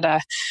 It's not a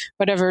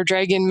whatever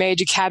Dragon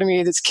Mage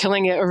Academy that's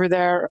killing it over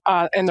there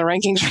in the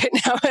rankings right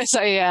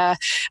now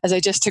as I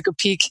just took a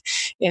peek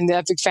in the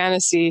Epic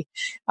Fantasy.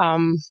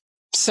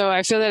 So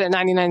I feel that at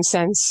 99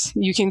 cents,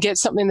 you can get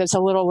something that's a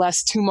little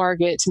less to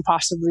market and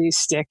possibly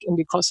stick and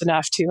be close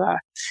enough to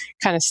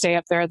kind of stay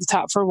up there at the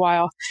top for a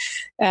while.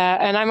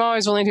 And I'm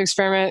always willing to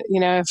experiment.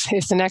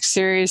 If the next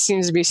series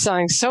seems to be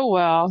selling so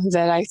well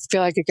that I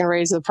feel like it can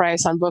raise the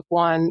price on book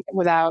 1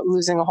 without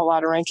losing a whole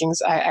lot of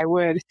rankings, I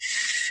would.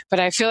 But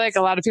I feel like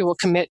a lot of people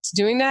commit to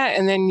doing that,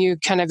 and then you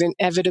kind of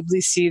inevitably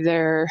see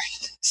their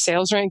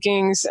sales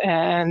rankings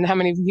and how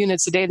many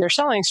units a day they're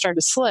selling start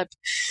to slip.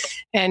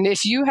 And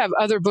if you have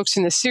other books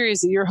in the series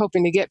that you're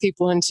hoping to get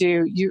people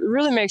into, it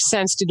really makes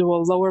sense to do a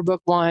lower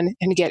book 1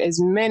 and get as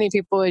many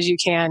people as you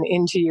can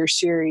into your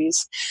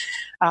series.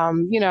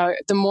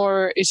 The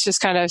more, it's just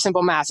kind of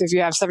simple math. If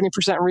you have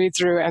 70% read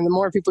through and the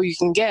more people you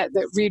can get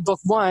that read book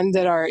 1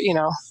 that are,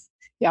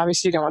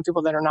 obviously you don't want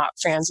people that are not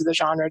fans of the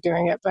genre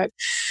doing it, but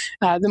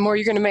the more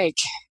you're going to make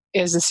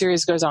as the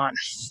series goes on.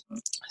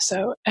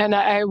 So, and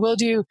I will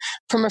do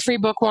perma-free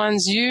book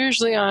 1s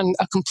usually on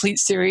a complete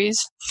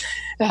series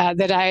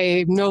that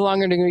I'm no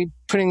longer going to be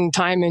putting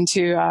time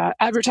into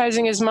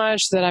advertising as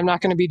much, that I'm not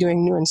going to be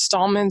doing new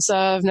installments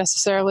of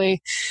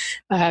necessarily.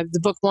 The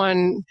book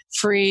 1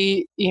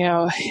 free,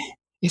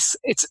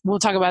 it's we'll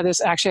talk about this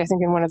actually I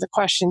think in one of the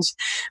questions,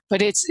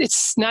 but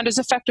it's not as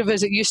effective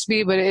as it used to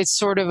be, but it's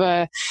sort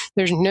of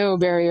there's no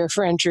barrier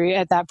for entry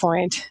at that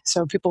point,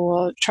 so people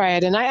will try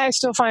it. And I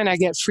still find I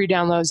get free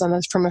downloads on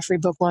those perma-free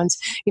book 1s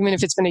even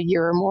if it's been a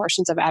year or more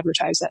since I've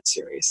advertised that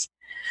series.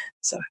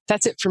 So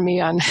that's it for me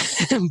on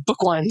book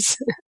 1s.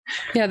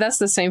 Yeah, that's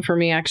the same for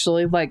me,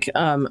 actually. Like,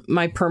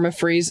 my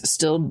perma-frees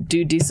still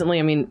do decently.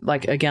 I mean,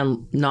 like,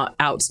 again, not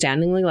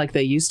outstandingly like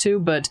they used to,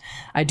 but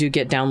I do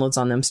get downloads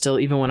on them still,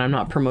 even when I'm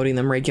not promoting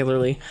them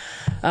regularly.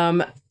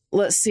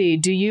 Let's see.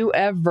 Do you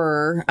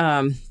ever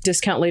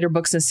discount later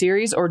books in a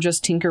series or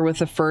just tinker with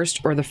the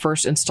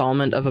first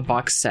installment of a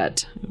box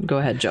set? Go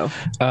ahead, Joe.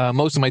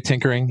 Most of my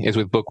tinkering is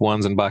with book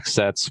 1s and box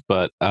sets,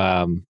 but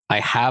I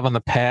have in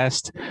the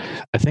past,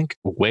 I think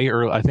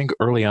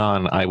early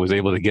on, I was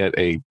able to get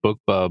a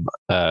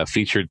BookBub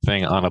featured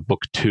thing on a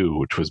book 2,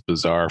 which was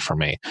bizarre for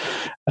me.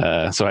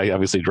 So I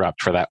obviously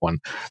dropped for that one.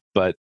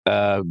 But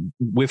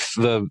with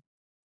the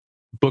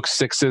book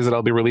 6s that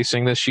I'll be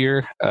releasing this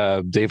year,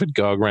 David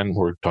Gaughran,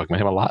 we're talking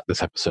about him a lot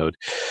this episode.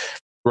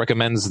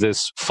 recommends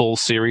this full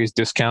series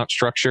discount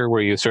structure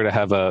where you sort of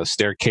have a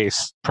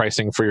staircase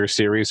pricing for your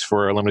series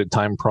for a limited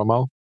time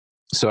promo.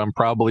 So I'm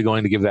probably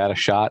going to give that a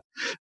shot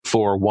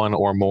for one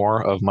or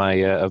more of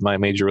my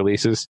major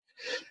releases,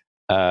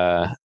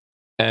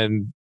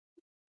 and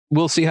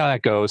we'll see how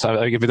that goes.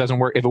 If it doesn't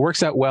work, if it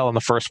works out well on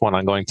the first one,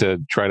 I'm going to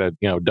try to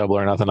double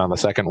or nothing on the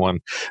second one.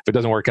 If it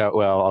doesn't work out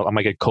well, I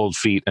might get cold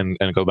feet and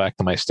go back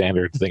to my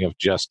standard thing of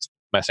just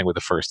messing with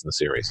the first in the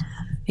series.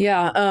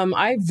 Yeah,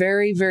 I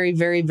very, very,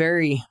 very,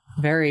 very,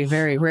 very,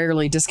 very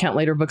rarely discount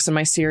later books in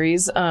my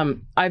series.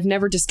 I've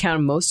never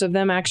discounted most of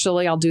them,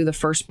 actually. I'll do the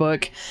first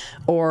book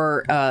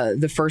or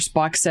the first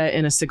box set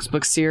in a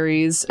 6-book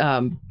series.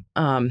 So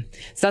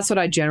that's what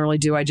I generally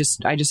do. I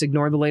just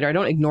ignore the later. I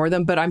don't ignore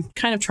them, but I'm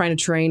kind of trying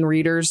to train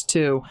readers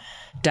to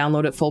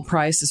download at full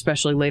price,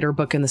 especially later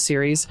book in the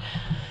series.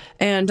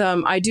 And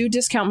I do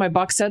discount my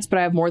box sets, but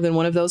I have more than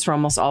one of those for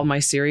almost all my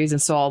series.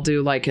 And so I'll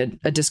do like a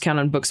discount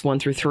on books 1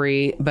 through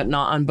 3, but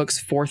not on books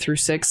 4 through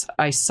 6.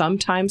 I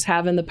sometimes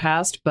have in the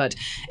past, but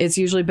it's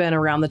usually been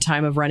around the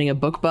time of running a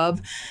BookBub.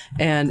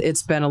 And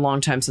it's been a long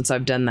time since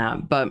I've done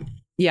that. But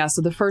yeah,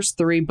 so the first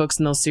 3 books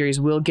in those series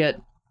will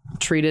get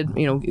treated,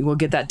 we'll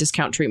get that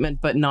discount treatment,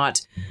 but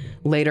not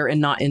later and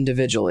not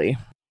individually.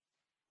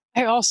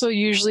 I also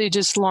usually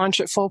just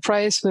launch at full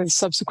price with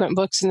subsequent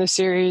books in the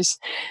series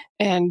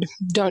and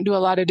don't do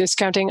a lot of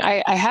discounting.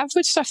 I have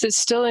put stuff that's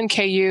still in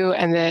KU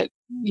and that,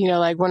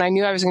 like when I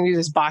knew I was going to do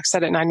this box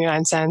set at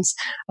 99 cents,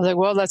 I was like,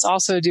 well, let's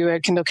also do a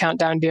Kindle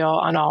Countdown deal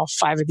on all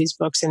 5 of these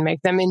books and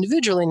make them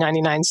individually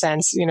 99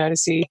 cents, to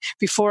see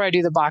before I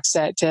do the box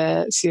set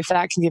to see if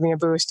that can give me a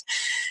boost.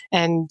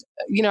 And,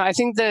 I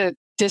think the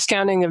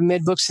discounting of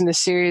mid books in the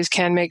series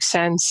can make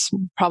sense,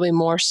 probably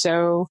more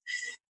so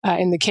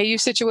in the KU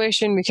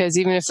situation, because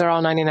even if they're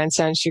all 99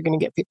 cents, you're going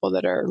to get people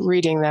that are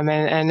reading them.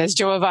 And as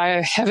Joe and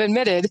I have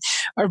admitted,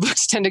 our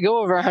books tend to go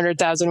over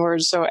 100,000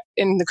 words. So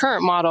in the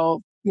current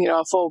model,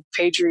 a full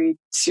page read,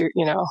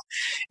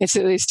 it's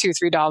at least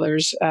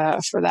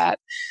 $2-3 for that.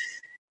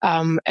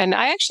 And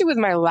I actually, with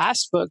my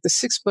last book, the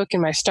 6th book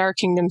in my Star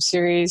Kingdom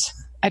series,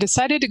 I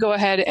decided to go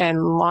ahead and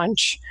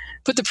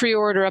put the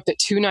pre-order up at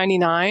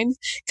 $2.99,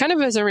 kind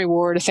of as a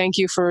reward, a thank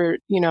you for,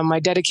 my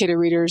dedicated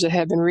readers that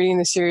have been reading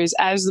the series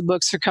as the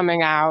books are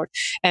coming out,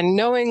 and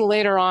knowing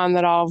later on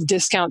that I'll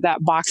discount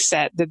that box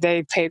set that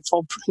they paid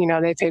full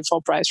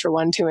price for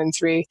 1, 2, and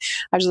 3.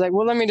 I was like,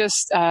 well, let me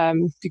just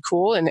be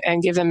cool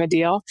and give them a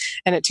deal.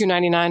 And at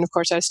 $2.99, of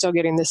course, I was still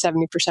getting the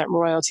 70%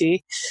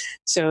 royalty.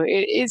 So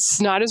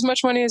it's not as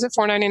much money as at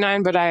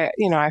 $4.99, but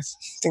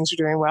things are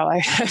doing well.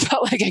 I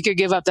felt like I could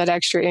give up that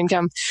extra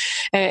income.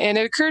 And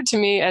it occurred to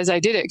me as I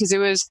did it, because it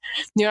was,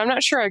 I'm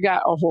not sure I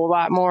got a whole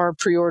lot more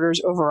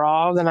pre-orders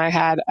overall than I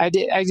had. I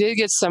did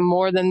get some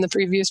more than the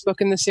previous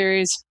book in the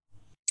series.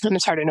 And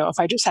it's hard to know if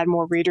I just had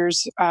more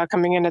readers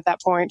coming in at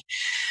that point.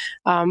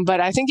 But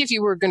I think if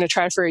you were going to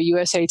try for a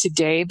USA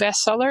Today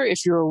bestseller,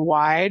 if you were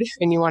wide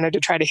and you wanted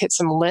to try to hit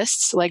some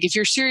lists, like if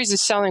your series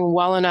is selling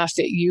well enough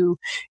that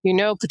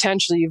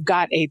potentially you've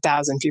got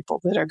 8,000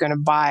 people that are going to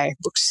buy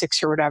book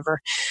 6 or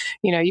whatever,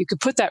 you could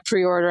put that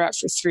pre-order up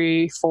for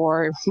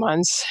 3-4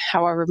 months,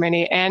 however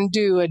many, and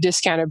do a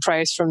discounted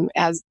price from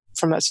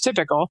that's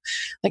typical.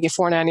 Like if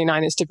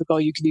 $4.99 is typical,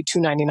 you could do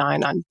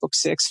 $2.99 on book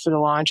 6 for the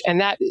launch. And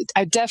that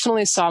I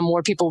definitely saw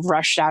more people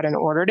rushed out and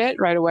ordered it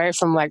right away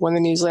from like when the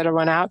newsletter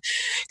went out,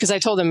 because I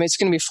told them it's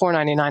going to be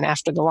 $4.99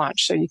 after the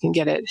launch, so you can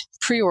get it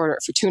pre-order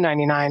for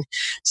 $2.99.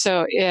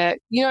 So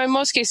in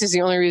most cases,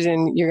 the only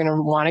reason you're going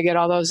to want to get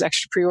all those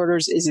extra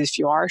pre-orders is if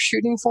you are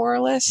shooting for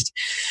a list.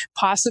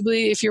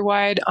 Possibly if you're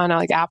wide on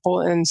like Apple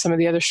and some of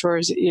the other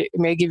stores, it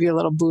may give you a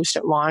little boost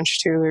at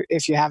launch too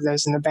if you have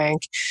those in the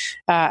bank.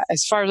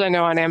 As far as I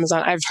know on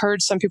Amazon, I've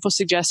heard some people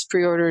suggest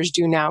pre-orders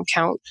do now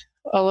count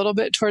a little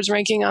bit towards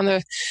ranking on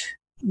the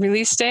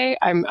release day.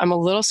 I'm a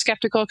little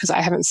skeptical because I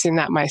haven't seen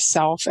that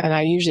myself, and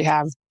I usually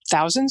have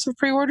thousands of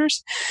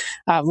pre-orders,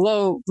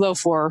 low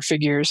 4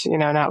 figures,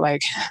 not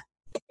like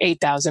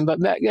 8,000, but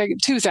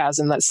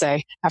 2,000, let's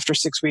say, after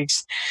 6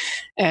 weeks.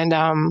 And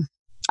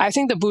I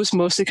think the boost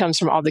mostly comes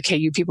from all the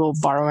KU people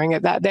borrowing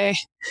it that day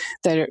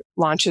that it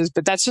launches,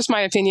 but that's just my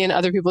opinion.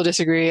 Other people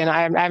disagree, and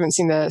I haven't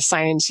seen the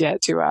science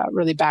yet to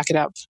really back it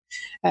up.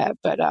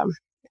 But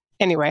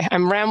anyway,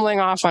 I'm rambling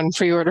off on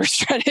pre-order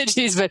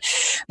strategies, but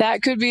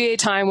that could be a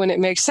time when it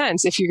makes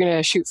sense if you're going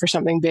to shoot for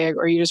something big,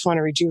 or you just want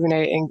to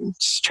rejuvenate and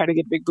just try to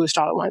get a big boost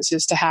all at once,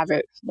 is to have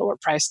it lower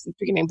priced at the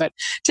beginning. But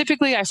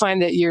typically I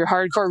find that your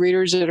hardcore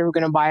readers that are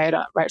going to buy it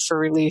right for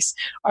release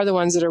are the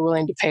ones that are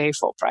willing to pay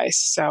full price.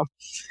 So,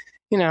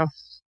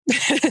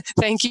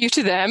 thank you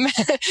to them,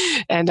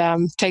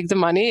 and take the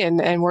money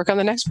and work on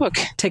the next book.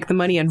 Take the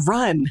money and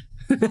run.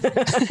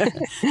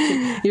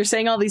 You're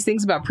saying all these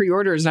things about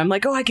pre-orders, and I'm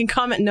like, I can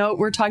comment. No,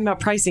 we're talking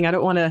about pricing. I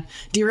don't want to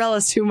derail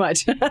us too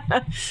much.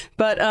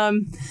 But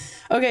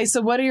okay,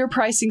 so what are your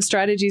pricing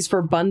strategies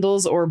for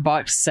bundles or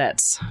box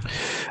sets?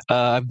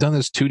 I've done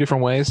this 2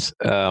 different ways.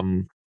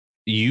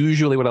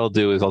 Usually what I'll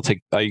do is I'll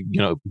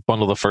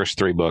bundle the first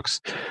 3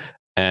 books.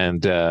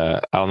 and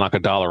I'll knock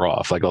 $1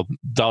 off, like $1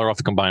 off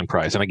the combined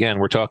price. And again,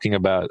 we're talking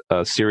about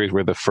a series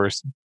where the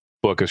first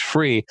book is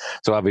free,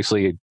 so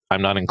obviously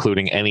I'm not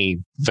including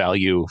any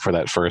value for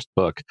that first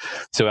book.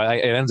 So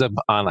it ends up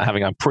on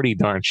having a pretty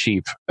darn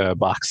cheap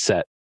box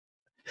set.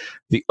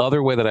 The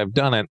other way that I've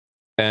done it,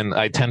 and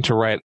I tend to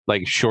write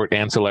like short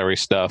ancillary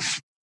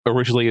stuff,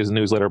 originally as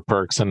newsletter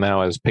perks and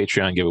now as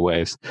Patreon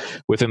giveaways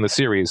within the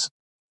series,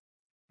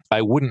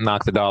 I wouldn't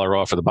knock the $1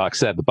 off for the box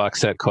set. The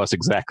box set costs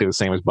exactly the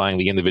same as buying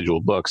the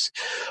individual books,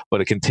 but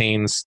it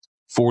contains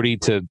 40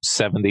 to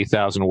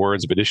 70,000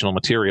 words of additional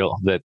material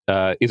that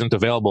isn't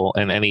available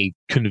in any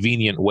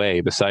convenient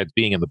way besides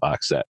being in the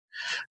box set.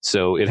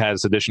 So it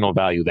has additional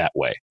value that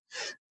way.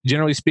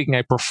 Generally speaking,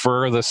 I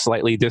prefer the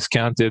slightly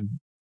discounted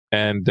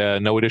and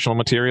no additional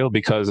material,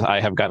 because I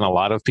have gotten a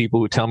lot of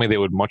people who tell me they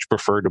would much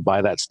prefer to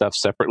buy that stuff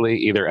separately,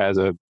 either as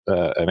an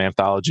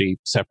anthology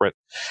separate,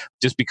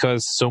 just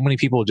because so many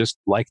people just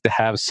like to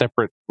have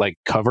separate like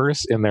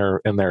covers in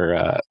their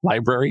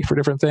library for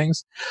different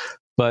things.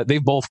 But they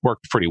both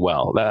worked pretty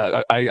well.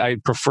 I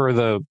prefer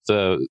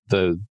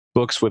the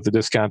books with the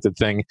discounted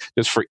thing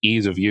just for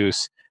ease of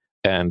use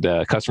and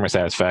customer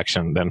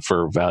satisfaction than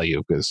for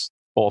value, because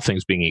all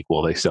things being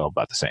equal, they sell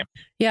about the same.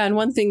 Yeah, and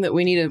one thing that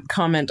we need to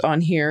comment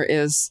on here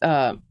is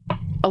a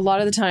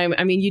lot of the time,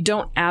 I mean, you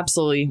don't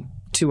absolutely,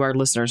 to our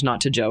listeners, not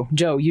to Joe.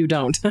 Joe, you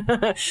don't.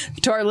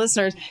 To our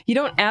listeners, you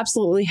don't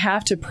absolutely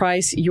have to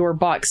price your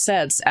box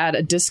sets at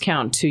a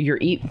discount to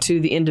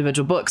the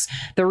individual books.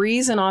 The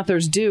reason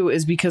authors do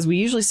is because we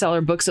usually sell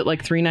our books at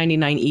like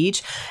 $3.99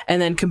 each,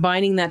 and then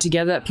combining that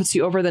together, that puts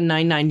you over the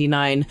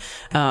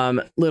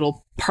 $9.99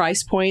 little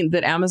price point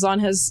that Amazon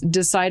has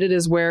decided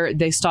is where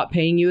they stop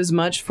paying you as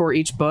much for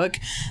each book.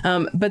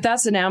 But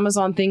that's an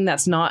Amazon thing.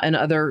 That's not an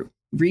other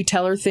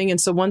retailer thing. And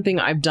so one thing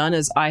I've done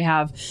is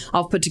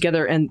I'll put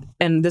together, and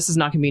this is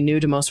not going to be new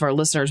to most of our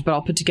listeners, but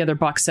I'll put together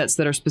box sets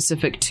that are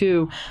specific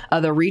to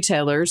other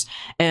retailers,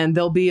 and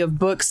they'll be of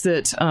books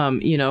that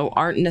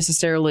aren't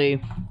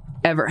necessarily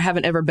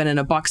haven't ever been in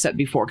a box set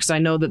before, because I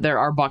know that there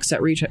are box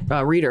set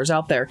readers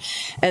out there.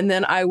 And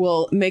then I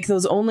will make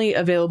those only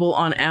available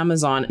on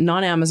Amazon,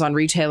 non-Amazon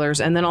retailers,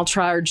 and then I'll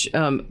charge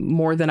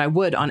more than I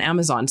would on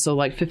Amazon, so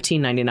like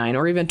 $15.99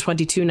 or even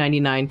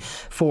 $22.99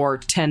 for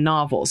 10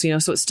 novels.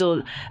 So it's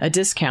still a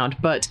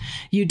discount, but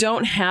you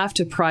don't have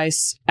to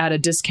price at a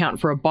discount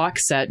for a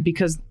box set,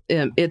 because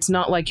it's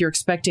not like you're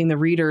expecting the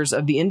readers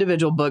of the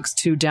individual books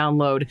to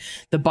download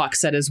the box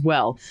set as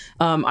well.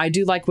 I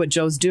do like what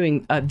Joe's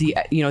doing.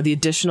 The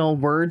additional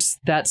words.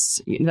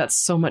 That's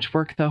so much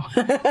work, though.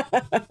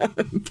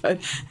 But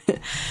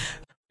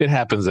it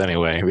happens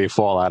anyway. They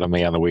fall out of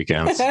me on the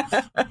weekends.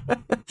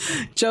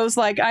 Joe's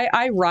like,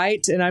 I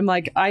write, and I'm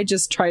like, I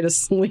just try to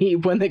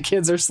sleep when the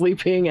kids are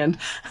sleeping. And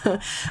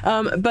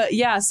but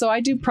yeah, so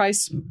I do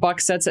price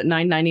box sets at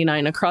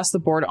 $9.99 across the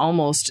board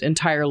almost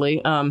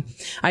entirely.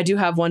 I do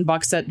have one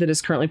box set that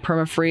is currently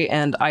perma-free,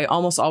 and I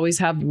almost always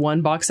have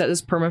one box set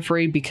that's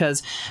perma-free,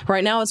 because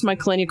right now it's my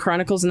Kalenia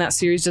Chronicles, and that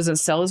series doesn't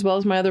sell as well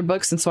as my other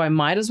books, and so I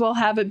might as well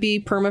have it be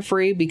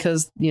perma-free,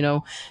 because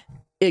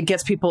it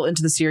gets people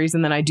into the series,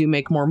 and then I do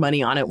make more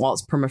money on it while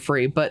it's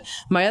perma-free. But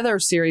my other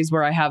series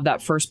where I have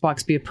that first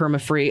box be a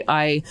perma-free,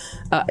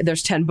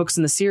 there's 10 books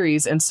in the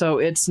series, and so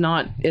it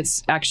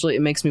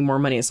makes me more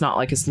money. It's not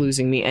like it's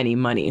losing me any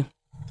money.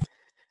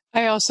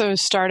 I also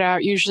start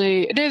out,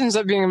 usually it ends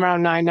up being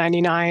around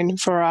 $9.99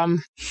 for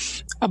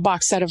a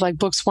box set of like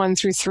books 1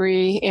 through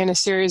 3 in a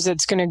series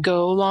that's going to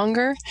go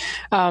longer.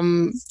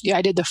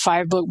 I did the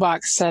 5-book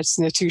box sets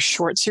and the 2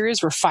 short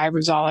series where 5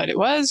 was all that it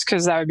was,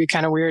 because that would be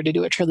kind of weird to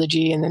do a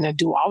trilogy and then a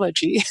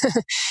duology.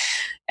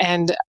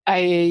 And I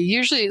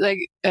usually,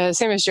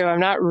 same as Joe,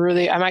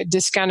 I might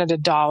discount it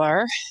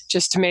 $1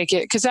 just to make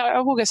it, because I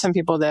will get some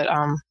people that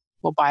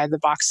will buy the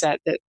box set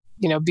that,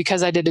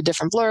 because I did a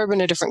different blurb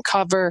and a different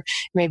cover,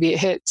 maybe it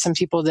hit some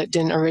people that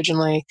didn't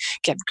originally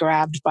get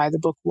grabbed by the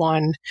book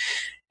 1.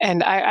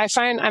 And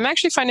I'm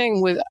actually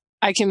finding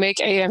I can make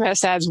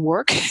AMS ads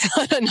work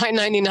on a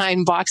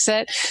 $9.99 box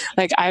set.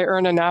 Like, I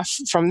earn enough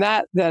from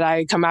that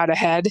I come out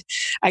ahead.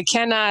 I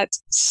can't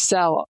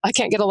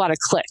get a lot of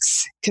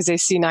clicks because they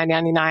see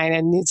 $9.99,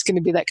 and it's going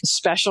to be like a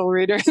special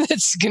reader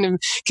that's going to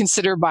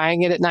consider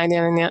buying it at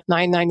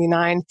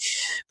 $9.99.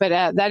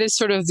 But that is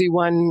sort of the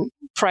one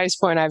price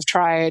point I've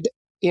tried.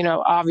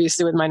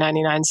 Obviously with my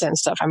 99-cent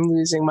stuff, I'm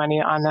losing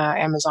money on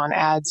Amazon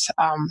ads,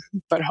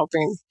 but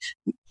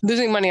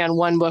losing money on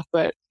one book,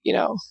 but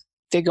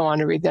they go on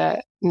to read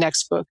the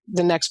next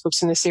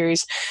books in the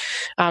series.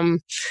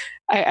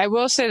 I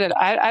will say that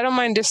I don't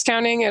mind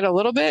discounting it a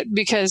little bit,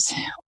 because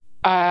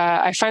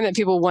I find that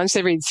people, once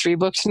they read 3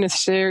 books in the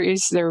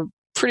series, they're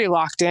pretty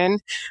locked in.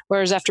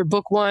 Whereas after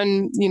book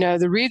 1,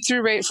 the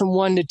read-through rate from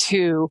 1 to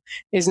 2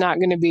 is not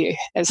going to be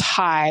as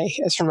high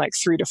as from like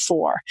 3 to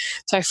 4.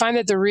 So I find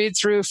that the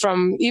read-through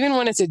from, even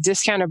when it's a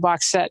discounted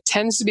box set,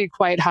 tends to be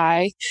quite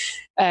high.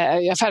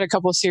 I've had a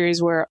couple of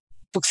series where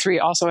book 3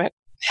 also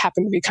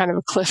happened to be kind of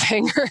a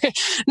cliffhanger,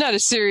 not a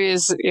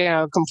serious,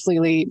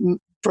 completely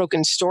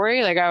broken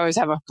story. Like, I always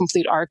have a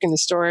complete arc in the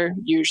story,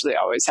 usually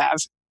always have.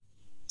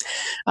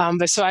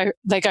 But so I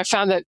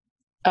found that,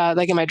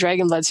 like in my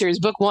Dragon Blood series,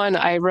 book 1,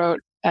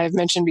 I've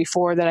mentioned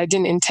before that I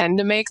didn't intend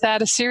to make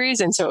that a series.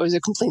 And so it was a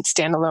complete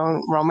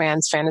standalone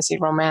fantasy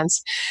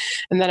romance.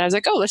 And then I was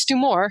like, oh, let's do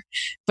more.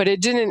 But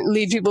it didn't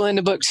lead people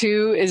into book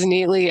 2 as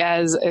neatly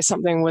as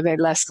something with a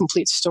less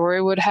complete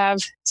story would have.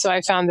 So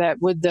I found that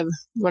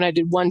when I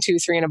did 1, 2,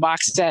 3 in a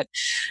box set,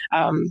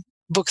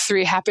 book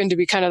 3 happened to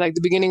be kind of like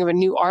the beginning of a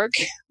new arc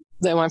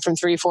that went from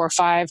 3, 4,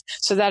 5.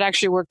 So that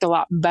actually worked a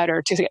lot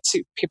better to get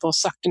people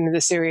sucked into the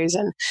series.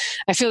 And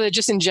I feel that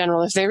just in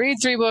general, if they read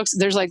 3 books,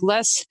 there's like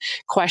less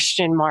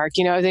question mark.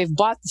 They've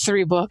bought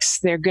 3 books,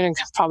 they're going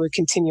to probably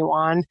continue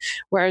on.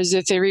 Whereas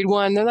if they read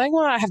 1, they're like,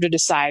 well, I have to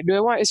decide. Do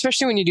I want,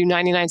 especially when you do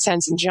 99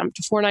 cents and jump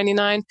to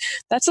 $4.99,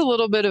 that's a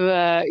little bit of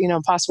a,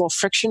 possible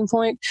friction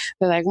point.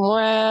 They're like,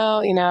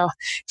 well,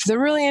 if they're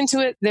really into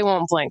it, they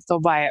won't blink, they'll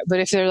buy it.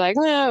 But if they're like,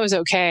 well, it was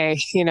okay,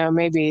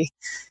 maybe,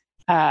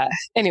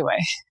 anyway.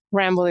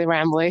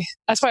 Rambly.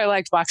 That's why I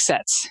liked box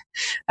sets.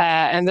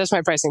 And that's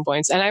my pricing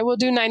points. And I will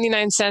do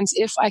 99 cents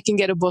if I can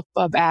get a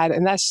BookBub ad.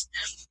 And that's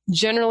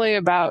generally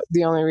about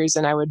the only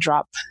reason I would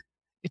drop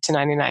it to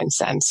 99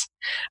 cents.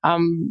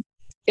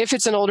 If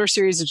it's an older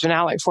series that's been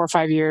out like 4 or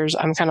 5 years,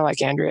 I'm kind of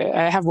like Andrea.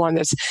 I have one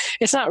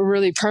it's not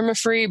really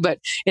perma-free, but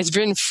it's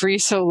been free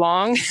so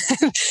long.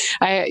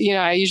 I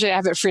usually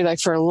have it free like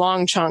for a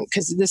long chunk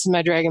because this is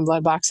my Dragon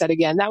Blood box set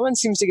again. That one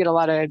seems to get a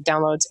lot of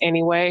downloads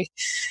anyway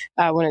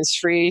when it's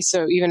free.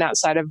 So even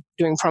outside of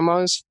doing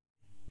promos.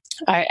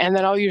 And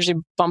then I'll usually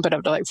bump it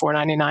up to like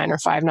 $4.99 or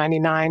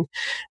 $5.99,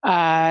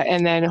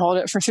 and then hold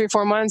it for 3 or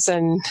 4 months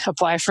and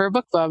apply for a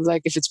BookBub,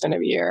 like if it's been a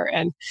year.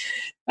 And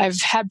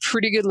I've had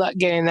pretty good luck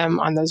getting them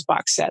on those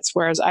box sets,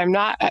 whereas I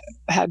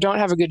don't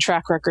have a good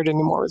track record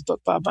anymore with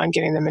BookBub on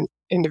getting them in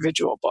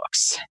individual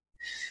books.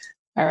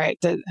 All right,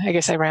 I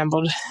guess I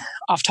rambled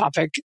off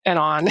topic and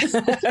on.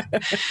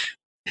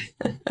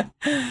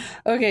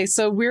 Okay,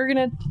 so we're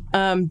going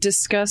to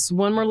discuss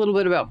one more little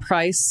bit about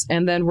price,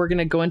 and then we're going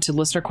to go into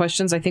listener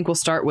questions. I think we'll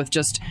start with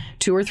just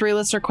 2 or 3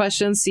 listener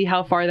questions, see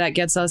how far that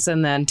gets us,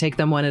 and then take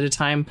them one at a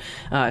time,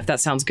 if that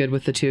sounds good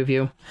with the 2 of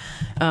you.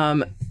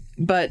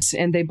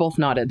 And they both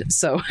nodded.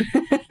 So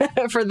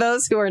for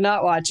those who are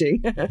not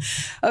watching.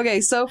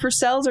 Okay, so for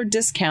sales or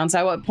discounts,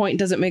 at what point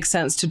does it make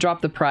sense to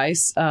drop the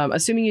price?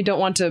 Assuming you don't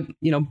want to,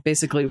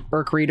 basically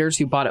irk readers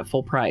who bought at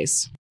full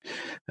price.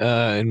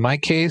 In my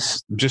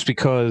case, just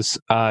because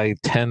I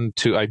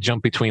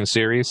jump between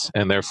series,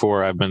 and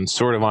therefore I've been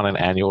sort of on an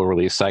annual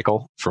release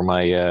cycle for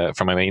my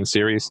main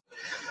series.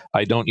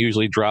 I don't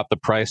usually drop the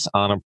price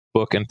on a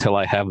book until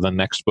I have the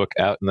next book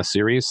out in the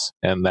series,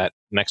 and that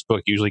next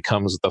book usually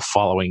comes the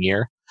following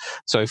year.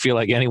 So I feel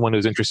like anyone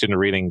who's interested in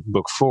reading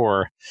book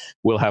 4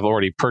 will have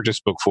already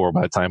purchased book 4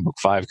 by the time book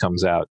 5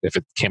 comes out, if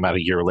it came out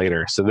a year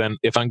later. So then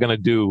if I'm going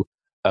to do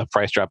a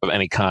price drop of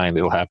any kind,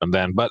 it'll happen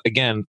then. But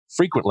again,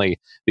 frequently,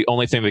 the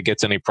only thing that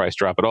gets any price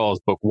drop at all is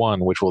book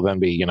 1, which will then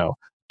be,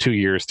 2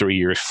 years, 3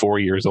 years, 4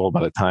 years old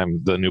by the time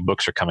the new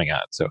books are coming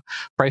out. So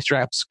price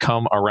drops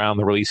come around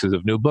the releases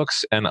of new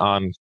books and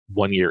on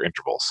 1-year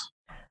intervals.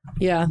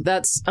 Yeah,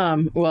 that's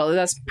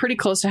that's pretty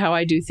close to how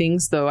I do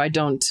things, though I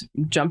don't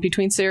jump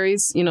between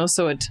series,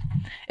 so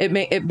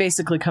it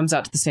basically comes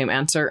out to the same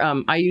answer.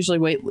 I usually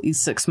wait at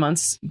least 6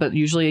 months, but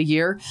usually a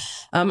year.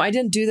 I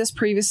didn't do this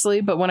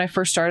previously, but when I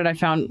first started, I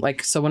found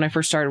when I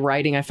first started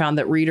writing, I found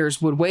that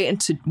readers would wait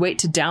to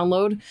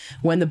download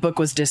when the book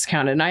was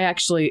discounted. And I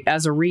actually,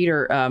 as a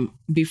reader,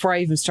 before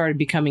I even started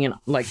becoming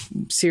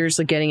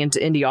seriously getting into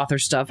indie author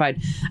stuff,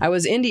 I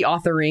was indie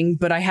authoring,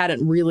 but I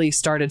hadn't really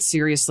started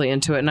seriously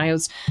into it. And I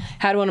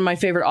had one of my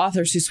favorite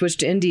authors who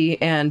switched to indie,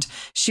 and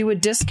she would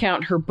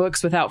discount her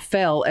books without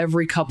fail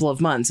every couple of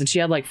months. And she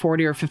had like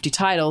 40 or 50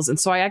 titles. And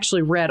so I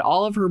actually read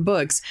all of her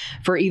books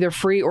for either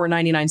free or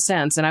 99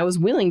 cents. And I was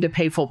willing to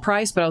pay full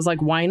price, but I was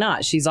like, why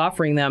not? She's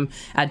offering them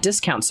at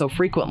discount so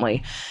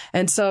frequently.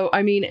 And so,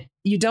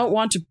 you don't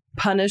want to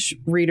punish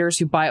readers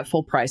who buy at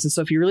full price. And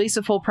so if you release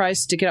at full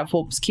price, keep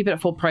it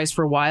at full price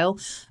for a while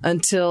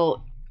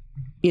until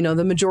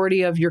the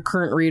majority of your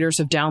current readers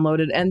have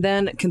downloaded, and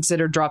then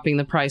consider dropping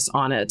the price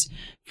on it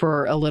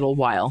for a little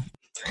while.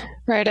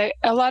 Right.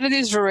 A lot of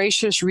these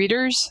voracious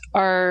readers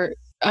are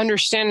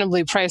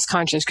understandably price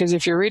conscious, because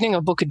if you're reading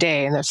a book a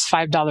day and that's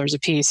 $5 a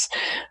piece,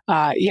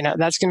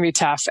 that's going to be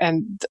tough.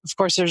 And of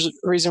course, there's a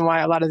reason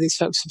why a lot of these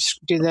folks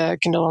do the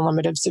Kindle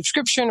Unlimited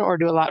subscription or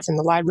do a lot from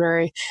the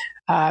library.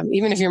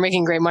 Even if you're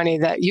making great money,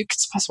 that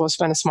it's possible to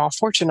spend a small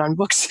fortune on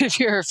books if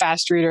you're a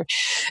fast reader.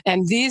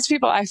 And these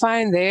people, I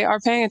find they are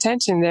paying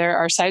attention. There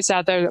are sites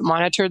out there that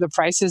monitor the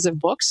prices of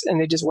books,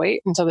 and they just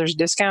wait until there's a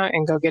discount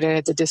and go get it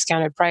at the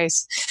discounted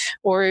price.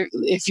 Or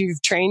if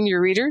you've trained your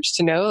readers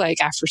to know,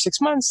 like after 6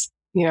 months,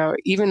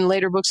 even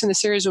later books in the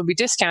series will be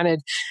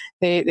discounted,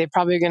 they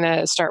probably going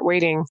to start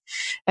waiting.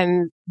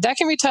 And that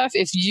can be tough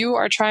if you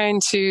are trying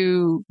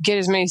to get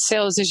as many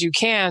sales as you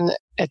can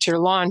at your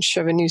launch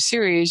of a new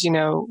series,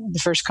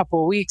 the first couple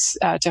of weeks,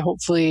 to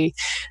hopefully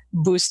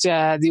boost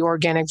the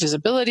organic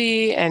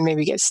visibility and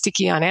maybe get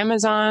sticky on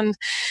Amazon.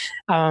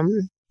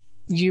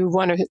 you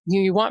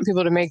want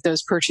people to make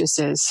those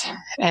purchases.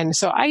 And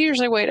so I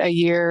usually wait a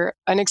year.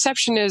 An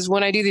exception is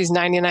when I do these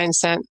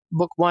 99-cent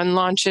book one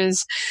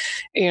launches.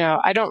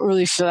 I don't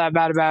really feel that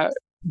bad about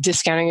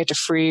discounting it to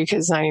free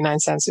because 99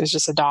 cents is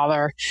just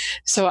 $1.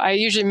 So I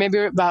usually maybe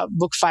about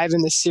book 5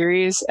 in the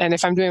series. And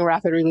if I'm doing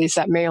rapid release,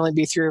 that may only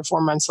be 3 or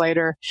 4 months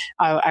later.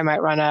 I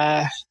might run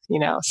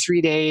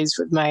 3 days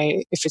with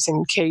if it's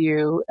in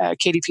KU,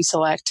 KDP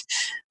Select,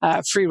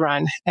 free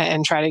run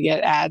and try to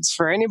get ads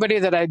for anybody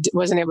that I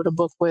wasn't able to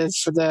book with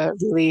for the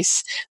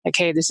release. Like,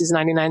 hey, this is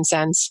 99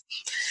 cents.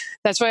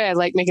 That's why I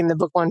like making the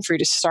book one free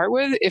to start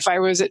with. If I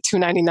was at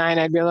 $2.99,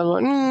 I'd be a little,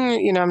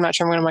 I'm not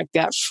sure I'm going to make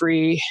that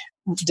free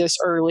this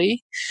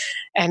early.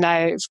 And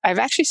I've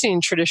actually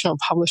seen traditional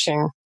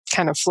publishing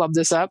kind of flub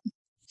this up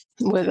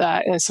with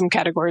in some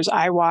categories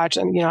I watch.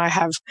 And, I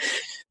have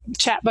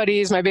chat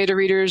buddies, my beta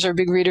readers are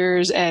big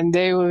readers, and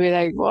they will be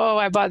like, whoa,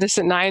 I bought this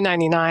at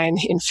 $9.99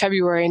 in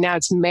February. Now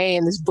it's May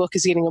and this book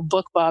is getting a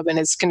book bub and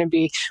it's going to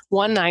be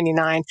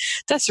 $1.99.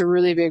 That's a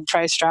really big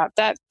price drop.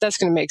 That's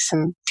going to make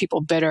some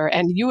people bitter.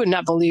 And you would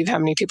not believe how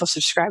many people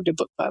subscribe to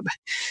BookBub.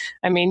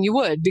 I mean, you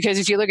would, because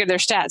if you look at their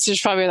stats,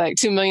 there's probably like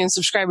 2 million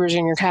subscribers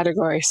in your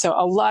category. So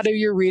a lot of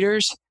your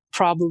readers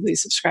probably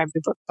subscribe to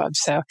BookBub.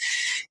 So,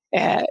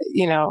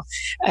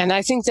 and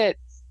I think that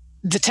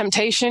the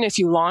temptation, if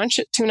you launch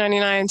at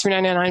 $2.99,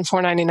 $3.99,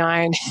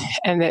 $4.99,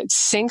 and it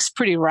sinks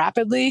pretty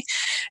rapidly,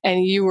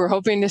 and you were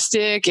hoping to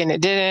stick and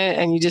it didn't,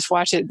 and you just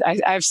watch it.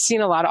 I've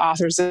seen a lot of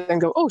authors that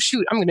go, oh,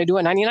 shoot, I'm going to do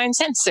a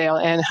 99-cent sale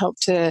and hope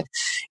to,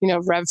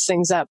 rev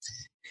things up.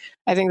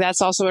 I think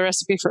that's also a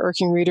recipe for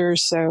irking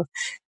readers. So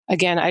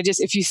again,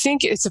 if you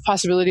think it's a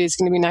possibility it's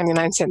going to be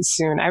 99 cents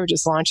soon, I would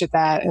just launch at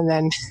that. And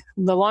then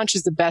the launch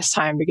is the best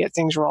time to get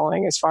things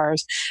rolling as far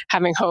as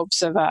having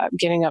hopes of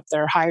getting up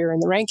there higher in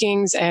the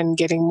rankings and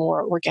getting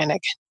more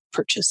organic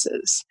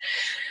purchases.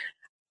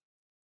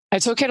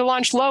 It's okay to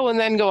launch low and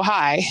then go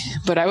high,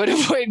 but I would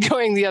avoid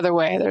going the other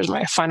way. There's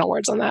my final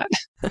words on that.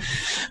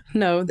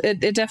 No,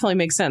 it definitely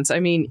makes sense. I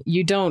mean,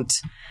 you don't,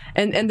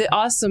 and the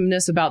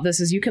awesomeness about this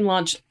is you can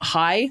launch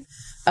high,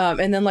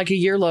 and then like a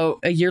year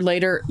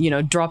later,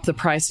 drop the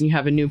price and you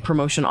have a new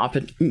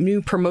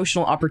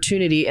promotional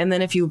opportunity. And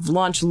then if you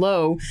launch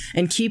low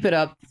and keep it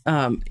up,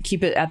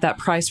 keep it at that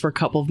price for a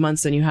couple of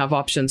months, then you have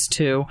options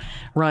to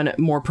run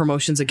more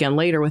promotions again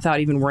later without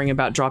even worrying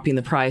about dropping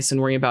the price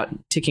and worrying about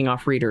ticking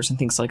off readers and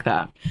things like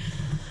that.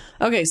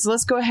 Okay, so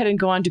let's go ahead and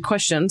go on to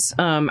questions.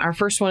 Our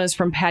first one is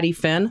from Patty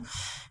Finn.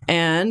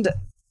 And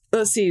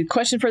let's see,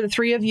 question for the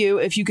three of you.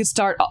 If you could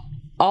start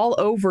all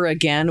over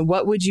again,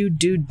 what would you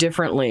do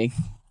differently?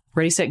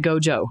 Ready, set, go,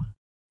 Joe.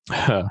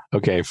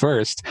 Okay,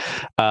 first,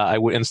 I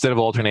would, instead of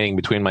alternating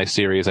between my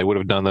series, I would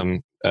have done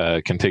them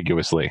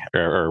contiguously,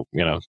 or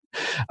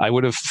I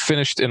would have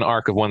finished an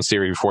arc of one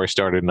series before I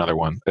started another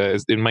one.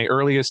 In my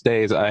earliest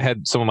days, I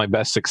had some of my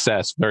best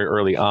success very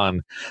early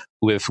on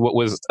with what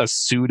was a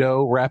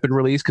pseudo rapid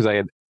release, because I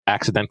had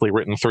accidentally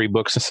written 3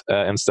 books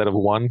instead of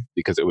 1,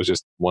 because it was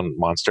just one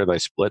monster that I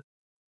split.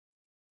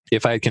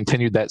 If I had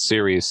continued that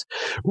series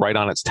right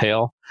on its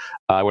tail,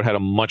 I would have had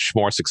a much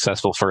more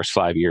successful first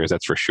 5 years,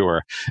 that's for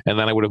sure. And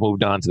then I would have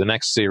moved on to the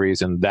next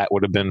series, and that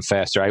would have been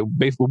faster. I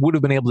would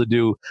have been able to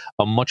do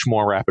a much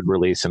more rapid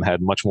release and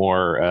had much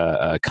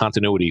more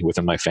continuity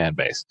within my fan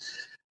base.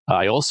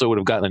 I also would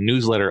have gotten a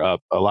newsletter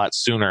up a lot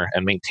sooner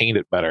and maintained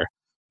it better.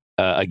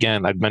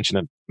 Again, I've mentioned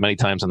it many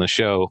times on the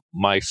show.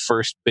 My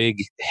first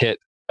big hit,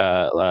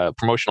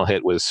 promotional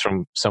hit, was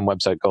from some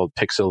website called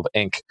Pixel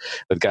Inc.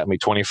 that got me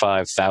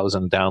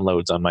 25,000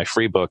 downloads on my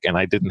free book, and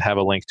I didn't have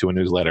a link to a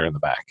newsletter in the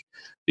back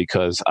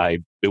because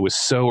it was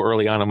so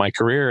early on in my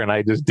career, and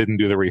I just didn't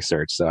do the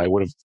research.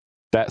 So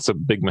that's a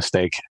big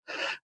mistake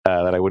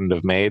that I wouldn't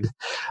have made.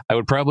 I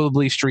would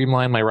probably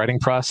streamline my writing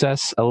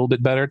process a little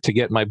bit better to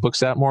get my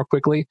books out more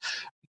quickly.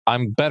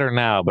 I'm better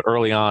now, but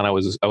early on I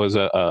was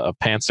a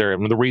pantser,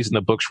 and the reason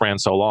the books ran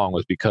so long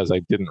was because I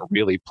didn't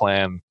really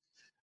plan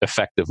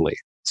effectively.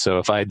 So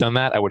if I had done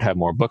that, I would have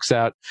more books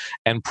out.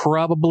 And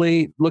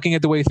probably, looking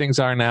at the way things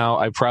are now,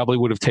 I probably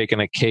would have taken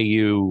a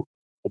KU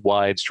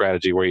wide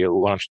strategy where you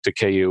launch to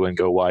KU and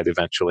go wide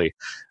eventually.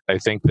 I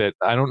think that,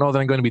 I don't know that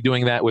I'm going to be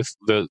doing that with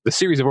the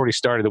series have already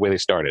started the way they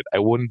started. I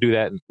wouldn't do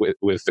that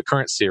with the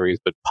current series,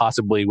 but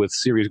possibly with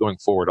series going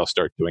forward, I'll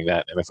start doing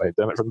that. And if I had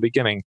done it from the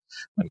beginning,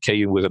 when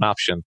KU was an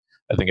option,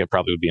 I think I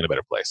probably would be in a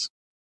better place.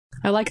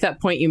 I like that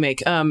point you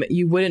make.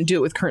 You wouldn't do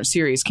it with current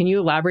series. Can you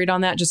elaborate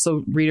on that just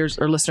so readers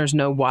or listeners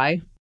know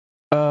why?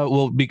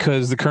 Well,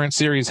 because the current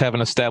series have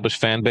an established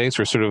fan base,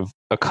 we're sort of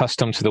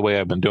accustomed to the way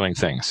I've been doing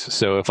things.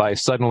 So if I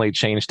suddenly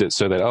changed it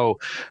so that,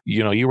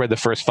 you read the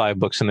first 5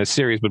 books in this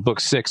series, but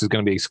book 6 is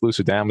going to be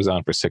exclusive to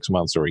Amazon for 6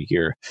 months or a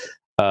year.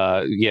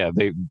 I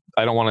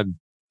don't want to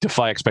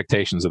defy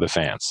expectations of the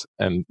fans.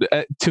 And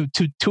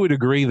to a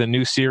degree, the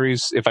new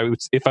series, if I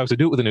was to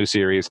do it with a new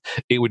series,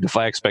 it would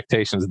defy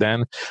expectations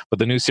then, but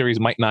the new series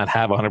might not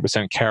have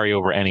 100%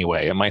 carryover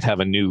anyway. It might have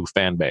a new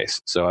fan base.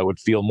 So I would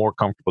feel more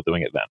comfortable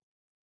doing it then.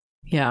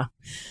 Yeah.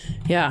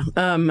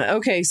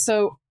 Okay.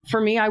 So for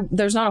me,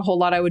 there's not a whole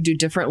lot I would do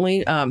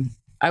differently.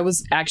 I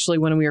was actually,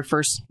 when we were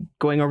first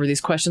going over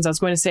these questions, I was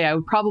going to say I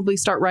would probably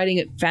start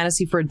writing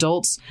fantasy for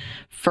adults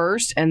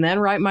first and then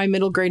write my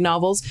middle grade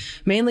novels,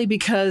 mainly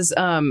because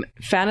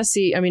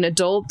fantasy,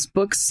 adult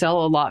books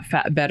sell a lot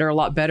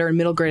better, and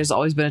middle grade has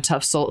always been a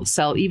tough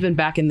sell, even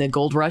back in the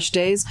gold rush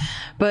days.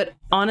 But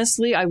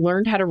honestly, I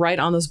learned how to write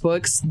on those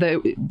books.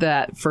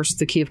 That first,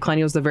 The Key of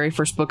Clenny was the very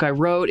first book I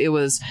wrote. It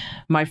was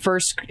my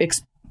first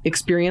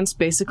experience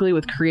basically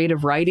with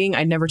creative writing.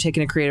 I'd never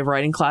taken a creative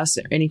writing class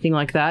or anything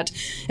like that.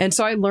 And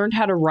so I learned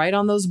how to write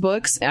on those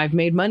books. I've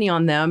made money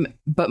on them,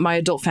 but my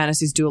adult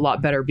fantasies do a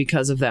lot better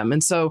because of them.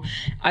 And so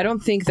I don't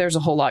think there's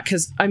a whole lot,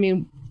 because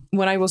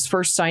when I was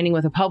first signing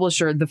with a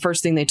publisher, the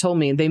first thing they told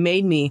me, they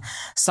made me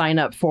they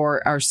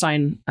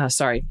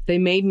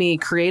made me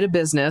create a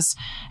business,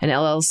 an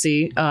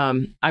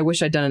LLC. I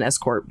wish I'd done an S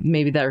Corp.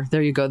 Maybe there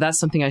you go. That's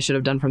something I should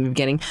have done from the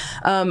beginning.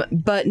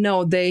 But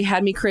no, they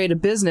had me create a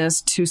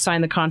business to sign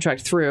the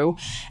contract through.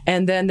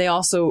 And then they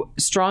also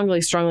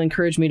strongly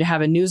encouraged me to have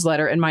a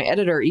newsletter. And my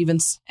editor even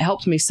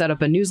helped me set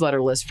up a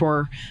newsletter list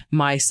for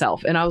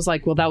myself. And I was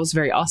like, well, that was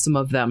very awesome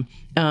of them.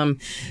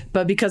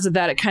 But because of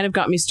that, it kind of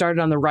got me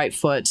started on the right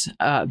foot. So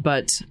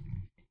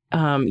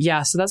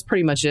that's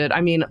pretty much it.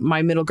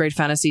 My middle grade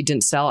fantasy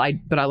didn't sell.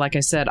 Like I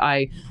said,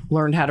 I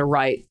learned how to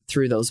write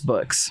through those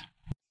books.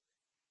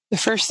 The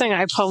first thing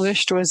I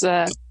published was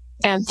a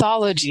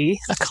anthology,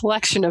 a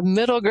collection of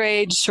middle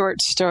grade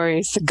short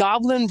stories, the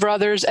Goblin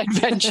Brothers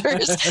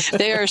Adventures.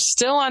 They are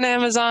still on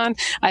Amazon.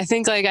 I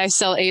think I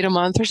sell 8 a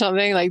month or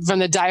something, from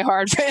the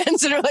diehard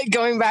fans that are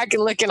going back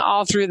and looking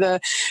all through the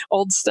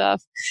old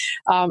stuff.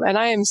 And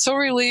I am so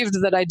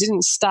relieved that I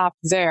didn't stop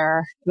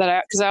there,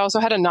 because I also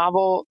had a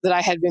novel that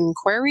I had been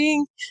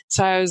querying.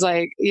 So I was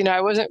I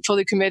wasn't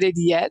fully committed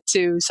yet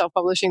to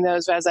self-publishing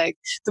those, but I was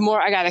the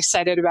more I got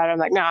excited about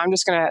it, I'm no, I'm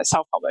just going to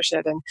self-publish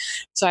it. And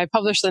so I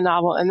published the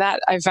novel, and that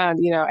I found,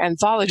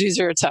 anthologies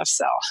are a tough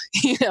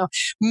sell.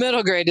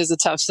 Middle grade is a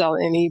tough sell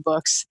in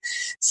ebooks.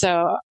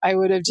 So I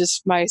would have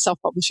my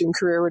self-publishing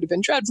career would have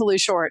been dreadfully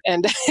short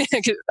and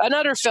an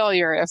utter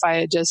failure if I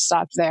had just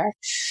stopped there.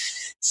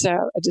 So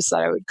I just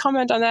thought I would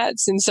comment on that,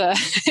 since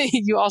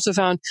you also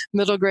found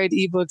middle grade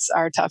ebooks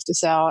are tough to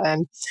sell.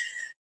 And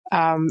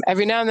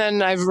every now and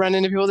then I've run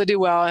into people that do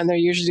well, and they're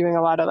usually doing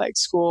a lot of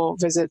school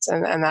visits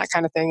and that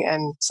kind of thing,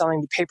 and selling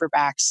the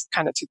paperbacks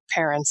kind of to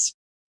parents.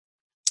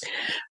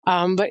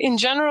 But in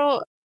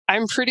general,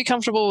 I'm pretty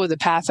comfortable with the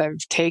path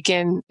I've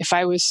taken. If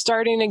I was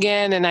starting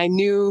again and I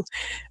knew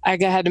I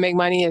had to make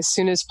money as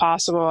soon as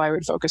possible, I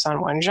would focus on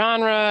one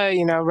genre,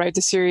 write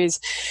the series,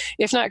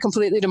 if not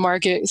completely to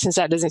market, since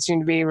that doesn't seem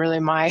to be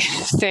really my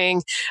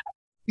thing.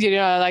 Maybe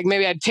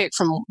I'd pick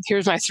from,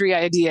 here's my 3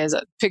 ideas,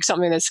 pick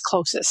something that's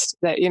closest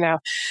that, in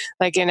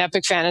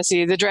epic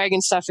fantasy, the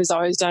dragon stuff is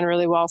always done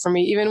really well for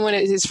me, even when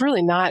it's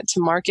really not to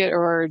market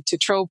or to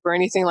trope or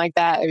anything like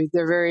that.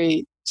 They're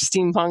very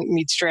steampunk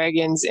meets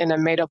dragons in a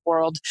made-up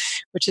world,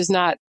 which is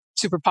not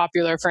super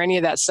popular for any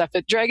of that stuff.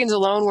 But dragons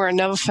alone were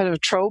enough of a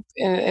trope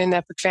in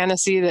epic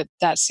fantasy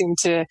that seemed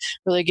to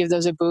really give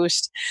those a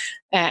boost.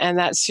 And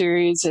that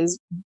series has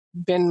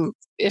been,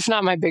 if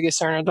not my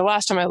biggest earner, the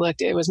last time I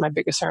looked, it was my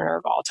biggest earner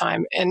of all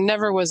time. And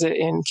never was it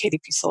in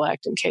KDP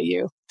Select and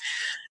KU.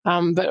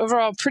 But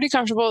overall, pretty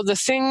comfortable. The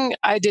thing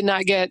I did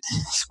not get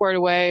squared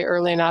away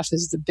early enough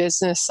is the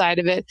business side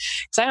of it.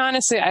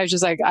 Because I was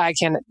just I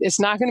can't, it's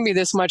not going to be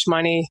this much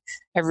money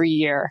every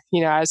year.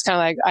 I was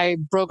kind of I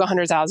broke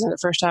 100,000 the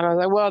first time. I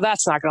was well,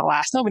 that's not going to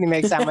last. Nobody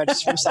makes that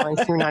much from selling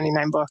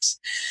 399 books.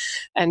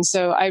 And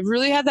so I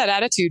really had that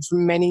attitude for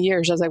many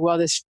years. I was well,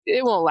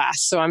 it won't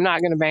last. So I'm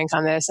not going to bank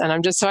on this. And I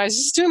was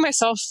just doing my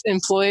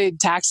self-employed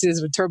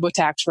taxes with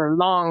TurboTax for a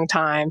long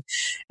time.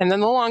 And then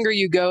the longer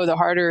you go, the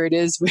harder it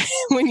is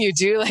when you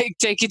do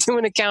take you to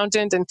an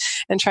accountant and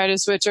try to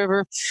switch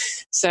over.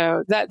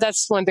 So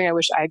that's one thing I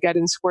wish I had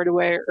gotten squared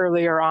away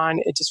earlier on.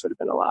 It just would have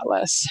been a lot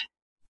less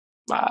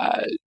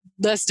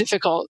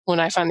difficult when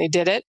I finally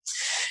did it.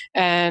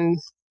 And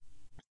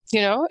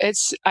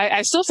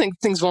I still think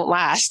things won't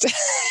last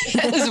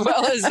as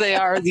well as they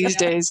are these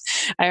days.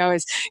 I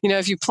always,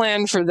 if you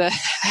plan for the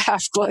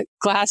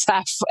glass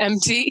half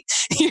empty,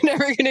 you're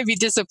never going to be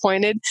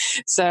disappointed.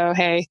 So,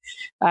 hey,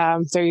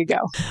 there you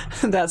go.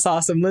 That's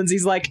awesome.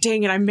 Lindsay's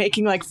dang it, I'm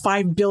making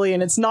 $5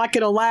 billion. It's not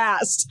going to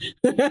last.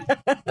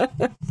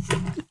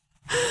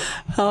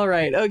 All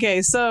right.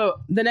 Okay. So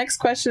the next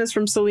question is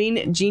from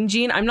Celine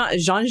Jean. I'm not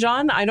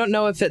Jean. I don't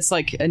know if it's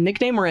a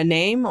nickname or a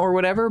name or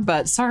whatever,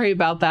 but sorry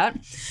about that.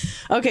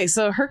 Okay.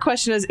 So her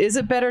question is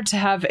it better to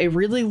have a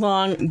really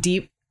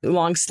long/deep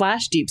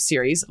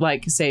series,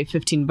 say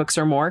 15 books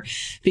or more,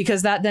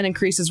 because that then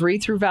increases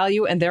read-through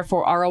value and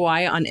therefore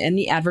ROI on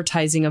any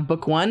advertising of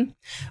book 1?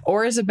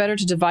 Or is it better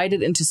to divide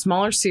it into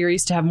smaller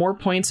series to have more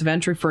points of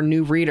entry for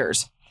new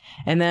readers?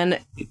 And then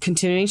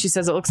continuing, she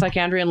says, it looks like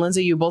Andrea and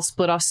Lindsay, you both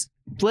split off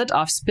split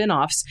off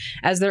spin-offs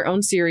as their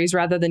own series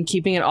rather than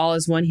keeping it all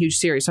as one huge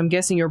series. So I'm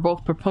guessing you're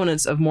both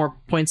proponents of more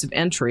points of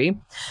entry.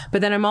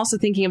 But then I'm also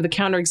thinking of the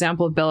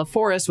counterexample of Bella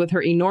Forrest with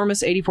her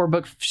enormous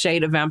 84-book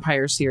Shade of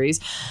Vampire series.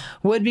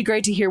 Would be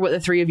great to hear what the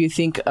three of you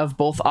think of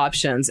both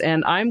options.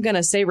 And I'm going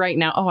to say right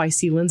now, I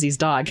see Lindsay's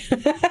dog.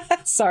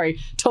 Sorry,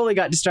 totally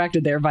got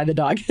distracted there by the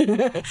dog.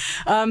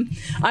 I'm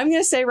going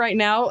to say right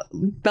now,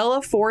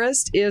 Bella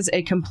Forrest is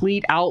a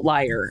complete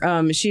outlier.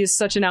 She is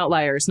such an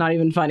outlier. It's not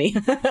even funny.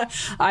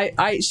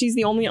 She's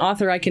the only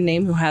author I can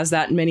name who has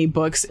that many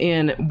books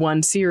in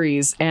one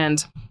series.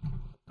 And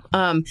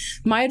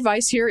my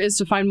advice here is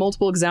to find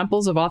multiple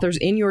examples of authors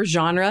in your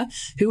genre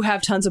who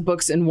have tons of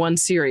books in one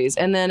series,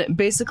 and then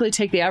basically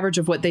take the average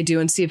of what they do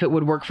and see if it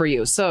would work for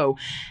you. So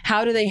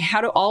how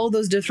do all of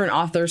those different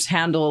authors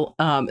handle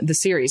the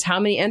series? How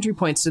many entry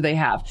points do they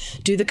have?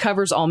 Do the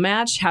covers all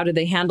match? How do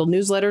they handle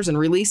newsletters and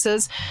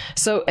releases?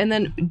 So, and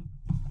then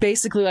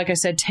basically, like I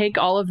said, take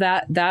all of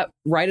that,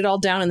 write it all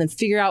down, and then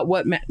figure out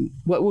what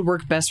would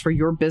work best for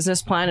your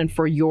business plan and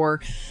for your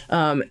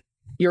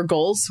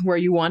goals, where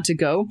you want to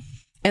go.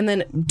 And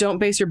then don't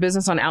base your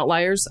business on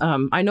outliers.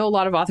 I know a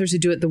lot of authors who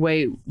do it the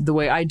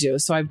way I do.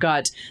 So I've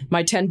got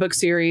my 10-book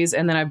series,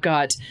 and then I've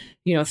got,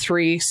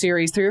 3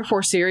 or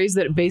 4 series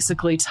that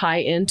basically tie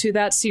into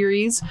that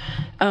series.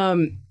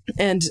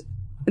 And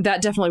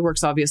that definitely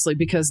works, obviously,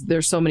 because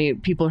there's so many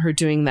people who are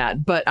doing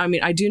that. But I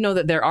mean, I do know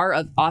that there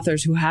are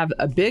authors who have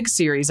a big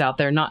series out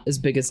there, not as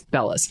big as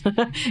Bella's,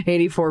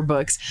 84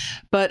 books.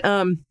 But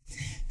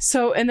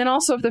so, and then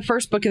also, if the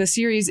first book in the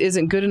series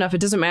isn't good enough,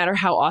 it doesn't matter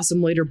how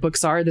awesome later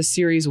books are, the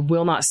series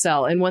will not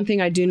sell. And one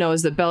thing I do know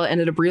is that Bella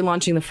ended up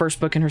relaunching the first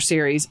book in her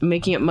series,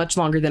 making it much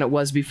longer than it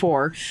was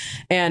before.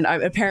 And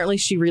apparently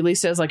she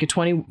released it as like a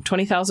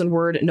 20,000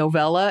 word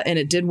novella, and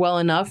it did well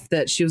enough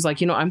that she was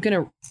like, I'm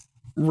going to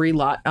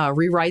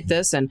rewrite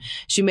this, and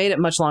she made it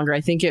much longer. I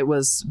think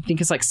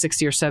it's like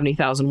 60 or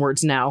 70,000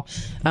 words now.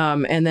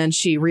 And then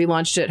she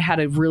relaunched it,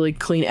 had a really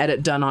clean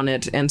edit done on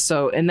it, and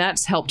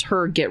that's helped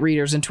her get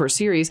readers into her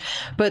series.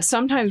 But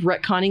sometimes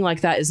retconning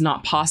like that is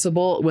not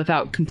possible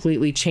without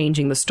completely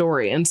changing the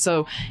story, and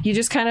so you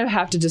just kind of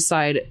have to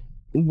decide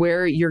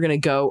where you're going to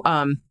go,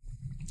 and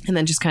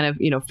then just kind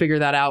of figure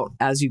that out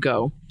as you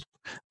go.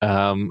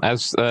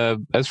 As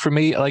for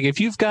me, like, if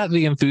you've got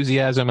the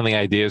enthusiasm and the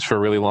ideas for a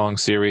really long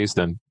series,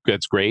 then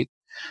that's great.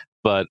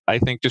 But I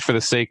think just for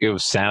the sake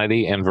of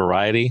sanity and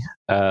variety,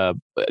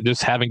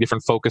 just having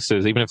different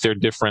focuses, even if they're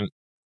different,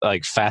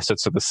 like,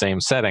 facets of the same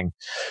setting,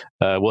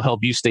 will help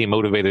you stay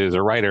motivated as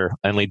a writer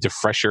and lead to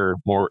fresher,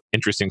 more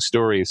interesting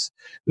stories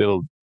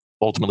that'll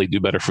ultimately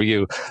do better for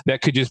you.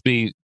 That could just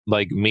be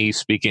like me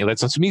speaking.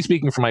 That's me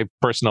speaking from my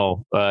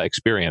personal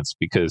experience,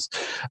 because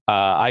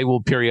I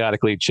will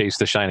periodically chase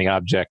the shiny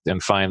object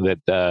and find that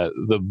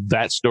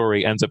that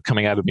story ends up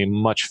coming out of me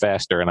much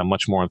faster, and I'm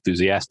much more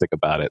enthusiastic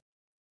about it.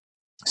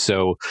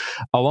 So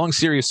a long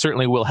series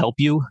certainly will help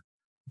you,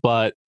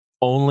 but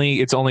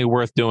it's only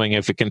worth doing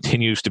if it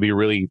continues to be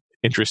really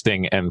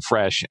interesting and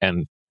fresh,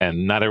 and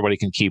not everybody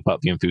can keep up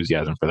the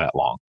enthusiasm for that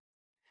long.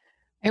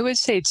 I would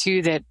say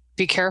too that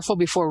be careful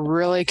before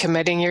really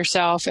committing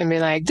yourself and be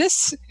like,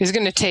 this is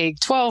going to take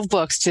 12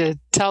 books to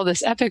tell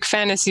this epic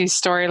fantasy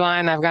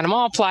storyline. I've got them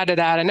all plotted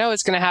out. I know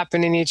what's going to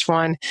happen in each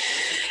one.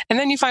 And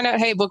then you find out,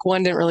 hey, book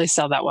 1 didn't really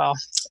sell that well,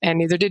 and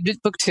neither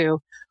did book 2.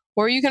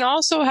 Or you can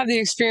also have the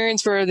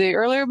experience where the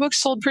earlier books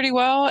sold pretty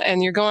well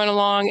and you're going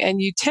along,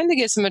 and you tend to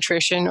get some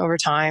attrition over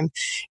time.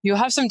 You'll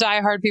have some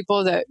diehard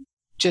people that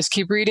just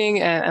keep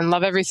reading and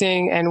love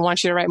everything and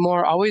want you to write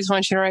more, always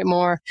want you to write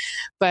more.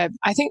 But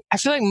I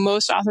feel like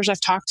most authors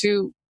I've talked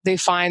to, they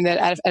find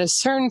that at a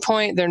certain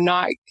point, they're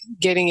not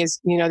getting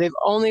they've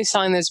only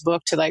selling this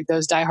book to like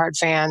those diehard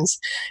fans,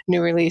 new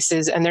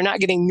releases, and they're not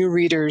getting new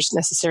readers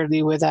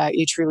necessarily with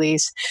each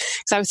release.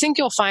 So I think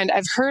you'll find,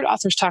 I've heard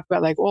authors talk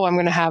about like, I'm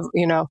going to have,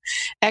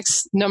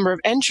 X number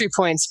of entry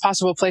points,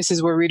 possible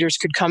places where readers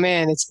could come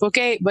in. It's book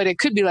 8, but it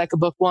could be like a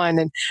book 1.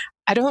 And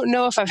I don't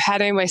know if I've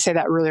had anybody say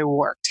that really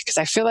worked, because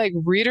I feel like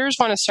readers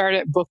want to start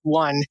at book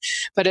 1.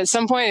 But at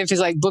some point, if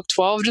it's like book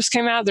 12 just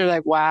came out, they're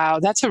like, wow,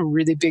 that's a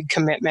really big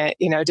commitment.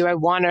 Do I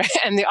want to?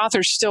 And the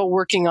author's still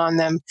working on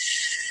them.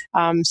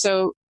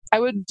 So I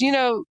would,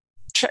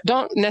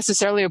 don't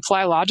necessarily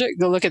apply logic.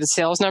 Go look at the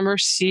sales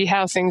numbers, see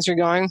how things are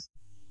going.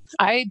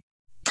 I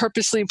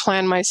purposely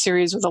plan my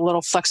series with a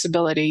little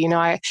flexibility.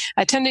 I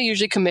tend to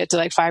usually commit to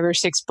like 5 or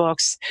 6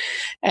 books,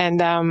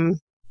 and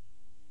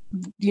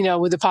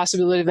with the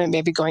possibility of it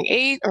maybe going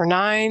 8 or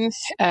 9.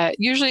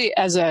 Usually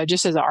as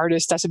an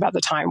artist, that's about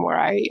the time where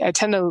I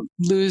tend to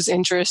lose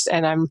interest,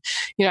 and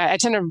I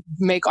tend to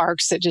make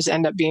arcs that just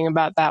end up being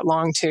about that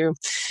long too.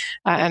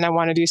 And I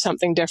want to do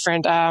something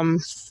different.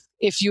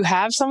 if you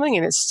have something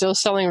and it's still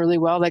selling really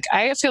well, like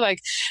I feel like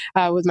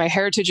with my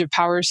Heritage of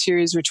Power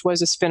series, which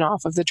was a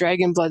spinoff of the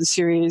Dragon Blood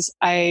series,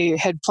 I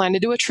had planned to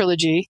do a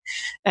trilogy,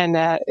 and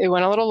it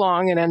went a little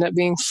long and ended up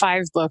being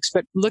 5 books.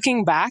 But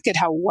looking back at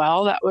how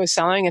well that was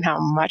selling and how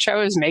much I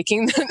was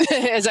making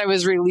as I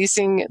was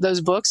releasing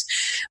those books,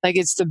 like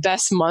it's the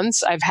best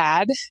months I've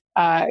had,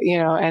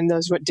 and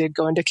those what did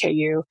go into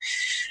KU.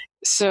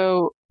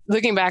 So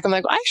looking back, I'm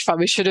like, well, I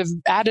probably should have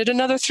added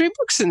another 3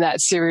 books in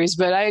that series,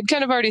 but I had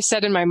kind of already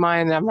said in my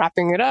mind that I'm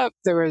wrapping it up.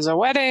 There was a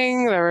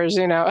wedding, there was,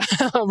 a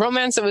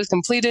romance that was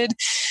completed,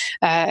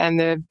 and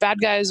the bad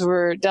guys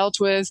were dealt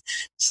with.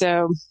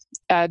 So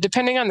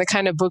depending on the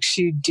kind of books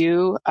you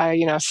do,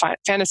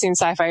 fantasy and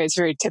sci-fi, it's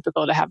very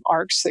typical to have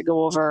arcs that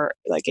go over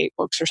like 8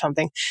 books or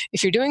something.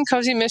 If you're doing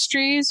cozy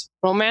mysteries,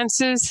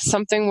 romances,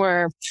 something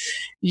where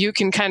you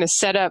can kind of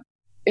set up,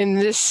 in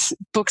this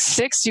book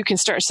 6, you can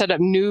start set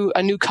up a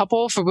new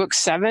couple for book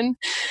 7,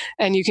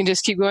 and you can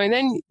just keep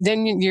going.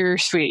 Then you're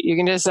sweet. You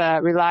can just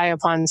rely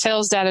upon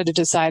sales data to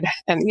decide,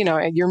 and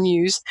your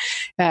muse,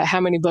 how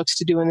many books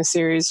to do in the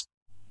series.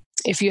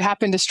 If you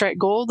happen to strike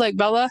gold like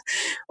Bella,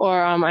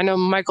 or I know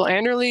Michael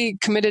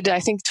Anderle committed to, I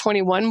think,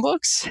 21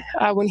 books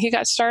when he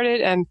got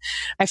started. And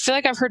I feel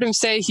like I've heard him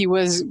say he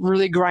was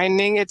really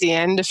grinding at the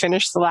end to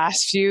finish the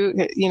last few,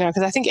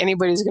 because I think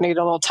anybody's going to get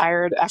a little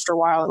tired after a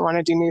while and want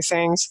to do new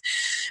things.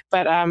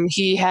 But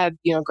he had,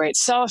 great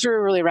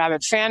sell-through, really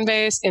rabid fan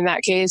base. In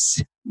that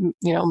case,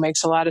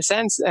 makes a lot of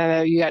sense.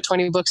 You got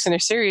 20 books in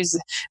a series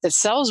that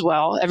sells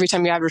well every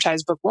time you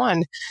advertise book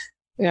 1.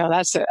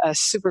 That's a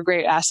super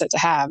great asset to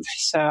have.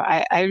 So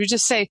I would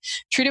just say,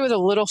 treat it with a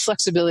little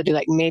flexibility,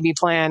 like maybe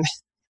plan,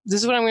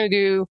 this is what I'm going to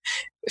do.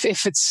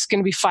 If it's going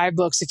to be 5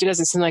 books, if it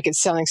doesn't seem like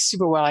it's selling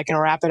super well, I can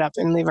wrap it up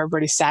and leave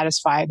everybody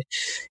satisfied.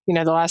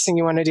 The last thing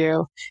you want to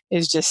do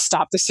is just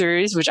stop the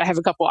series, which I have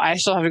a couple I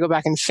still have to go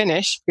back and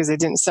finish because they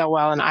didn't sell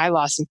well and I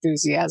lost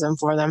enthusiasm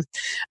for them.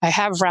 I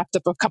have wrapped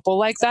up a couple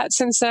like that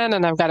since then,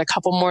 and I've got a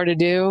couple more to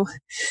do.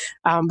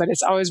 But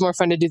it's always more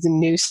fun to do the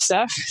new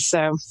stuff.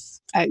 So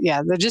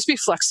just be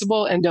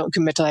flexible and don't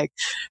commit to like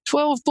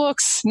 12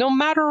 books, no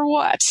matter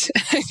what.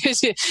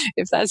 Because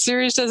if that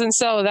series doesn't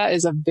sell, that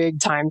is a big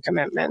time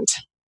commitment.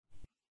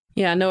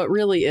 Yeah, no, it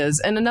really is.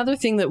 And another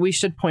thing that we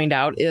should point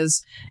out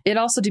is it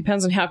also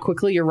depends on how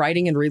quickly you're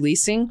writing and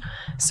releasing.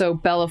 So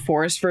Bella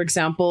Forrest, for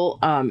example,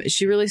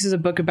 she releases a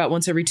book about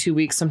once every 2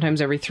 weeks,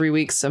 sometimes every 3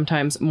 weeks,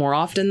 sometimes more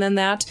often than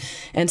that.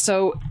 And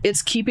so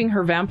it's keeping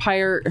her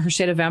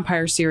Shade of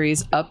Vampire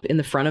series up in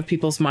the front of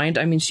people's mind.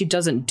 I mean, she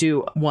doesn't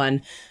do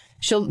one.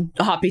 She'll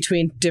hop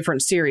between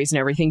different series and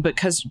everything,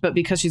 but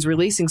because she's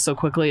releasing so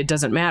quickly, it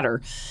doesn't matter.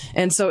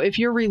 And so if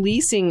you're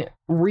releasing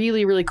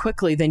really, really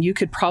quickly, then you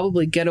could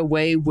probably get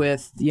away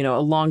with, a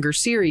longer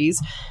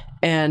series.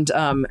 And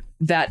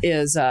that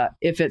is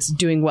if it's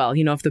doing well,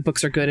 if the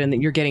books are good and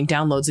that you're getting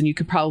downloads, and you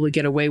could probably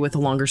get away with a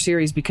longer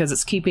series because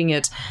it's keeping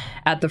it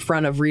at the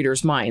front of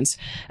readers' minds.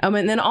 And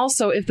then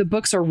also, if the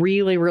books are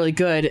really, really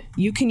good,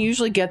 you can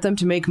usually get them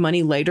to make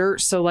money later.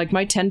 So like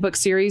my 10-book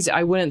series,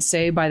 I wouldn't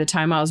say by the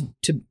time I was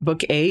to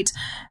book 8,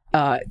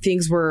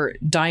 things were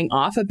dying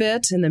off a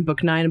bit, and then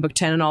book 9 and book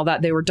 10 and all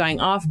that, they were dying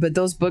off, but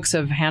those books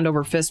have hand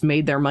over fist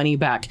made their money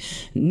back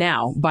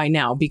by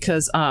now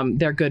because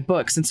they're good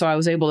books. And so I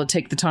was able to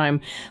take the time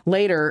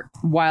later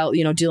while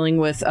dealing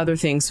with other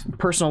things,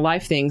 personal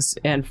life things,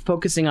 and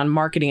focusing on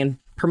marketing and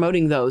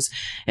promoting those.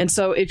 And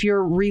so if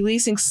you're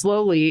releasing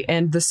slowly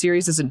and the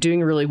series isn't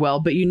doing really well,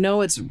 but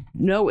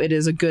it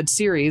is a good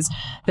series,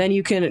 then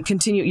you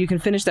can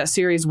finish that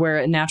series where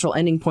a natural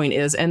ending point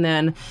is, and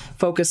then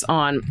focus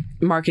on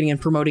marketing and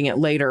promoting it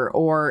later.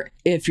 Or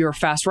if you're a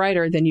fast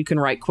writer, then you can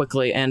write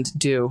quickly and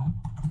do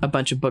a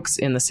bunch of books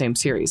in the same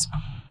series.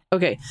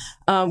 Okay,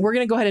 we're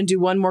going to go ahead and do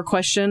one more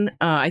question.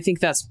 I think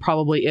that's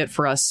probably it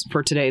for us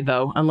for today,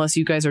 though, unless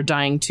you guys are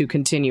dying to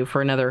continue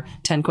for another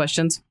 10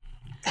 questions.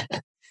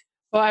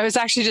 Well, I was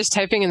actually just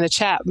typing in the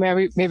chat.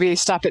 Maybe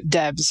stop at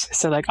Deb's.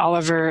 So like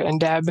Oliver and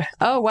Deb.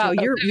 Oh wow,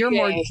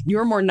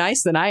 you're more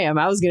nice than I am.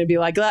 I was going to be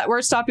like,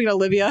 we're stopping at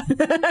Olivia.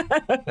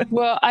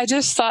 Well, I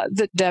just thought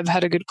that Deb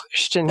had a good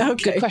question.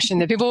 Okay. Good question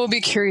that people will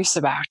be curious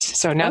about.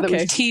 So now that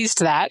we've teased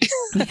that,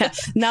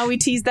 now we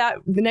tease that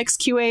the next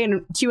Q&A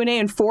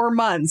in 4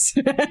 months.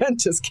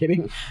 Just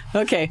kidding.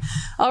 Okay.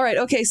 All right.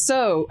 Okay.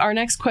 So our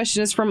next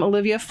question is from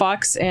Olivia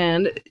Fox,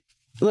 and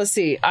let's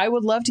see. I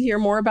would love to hear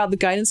more about the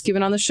guidance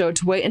given on the show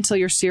to wait until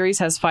your series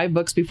has 5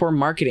 books before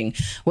marketing.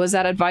 Was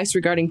that advice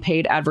regarding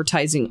paid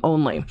advertising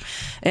only?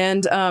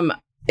 And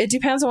it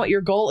depends on what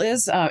your goal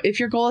is. If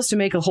your goal is to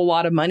make a whole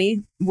lot of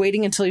money,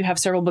 waiting until you have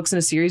several books in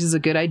a series is a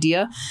good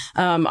idea.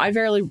 I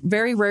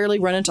very rarely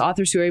run into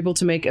authors who are able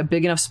to make a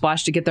big enough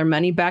splash to get their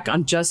money back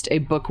on just a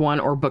book 1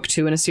 or book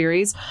 2 in a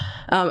series.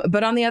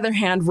 But on the other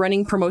hand,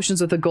 running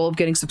promotions with the goal of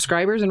getting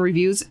subscribers and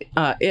reviews,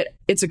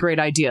 it's a great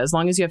idea as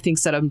long as you have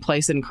things set up in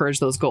place that encourage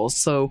those goals.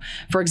 So,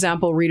 for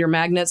example, reader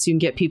magnets, you can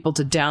get people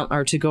to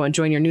to go and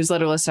join your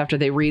newsletter list after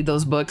they read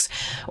those books,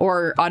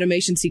 or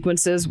automation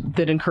sequences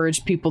that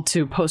encourage people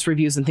to post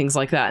reviews and things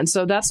like that. And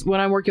so that's when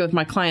I'm working with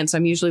my clients.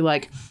 I'm usually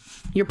like,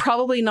 you're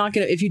probably not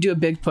going to, if you do a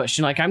big push,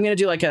 and like, I'm going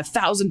to do like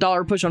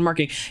 $1,000 push on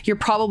marketing, you're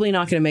probably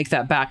not going to make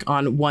that back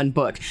on one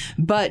book.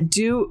 But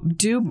do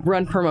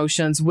run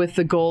promotions with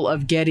the goal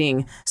of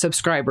getting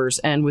subscribers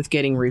and with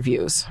getting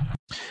reviews.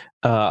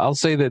 I'll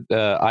say that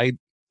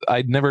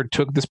I never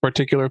took this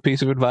particular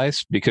piece of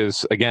advice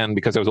because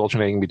I was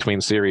alternating between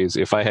series.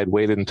 If I had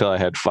waited until I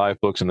had 5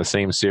 books in the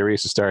same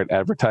series to start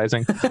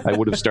advertising, I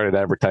would have started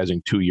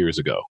advertising 2 years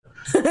ago.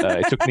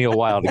 It took me a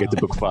while to get to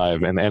book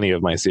 5 in any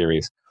of my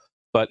series.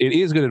 But it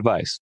is good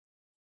advice.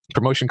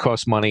 Promotion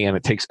costs money and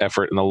it takes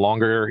effort. And the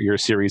longer your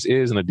series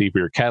is and the deeper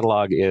your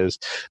catalog is,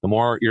 the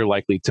more you're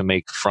likely to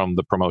make from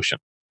the promotion.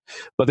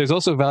 But there's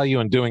also value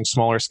in doing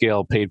smaller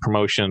scale paid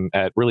promotion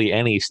at really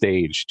any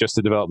stage just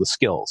to develop the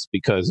skills,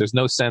 because there's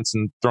no sense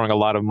in throwing a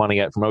lot of money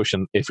at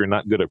promotion if you're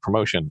not good at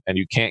promotion, and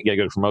you can't get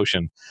good at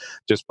promotion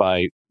just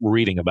by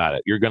reading about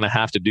it. You're going to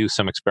have to do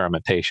some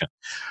experimentation.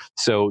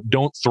 So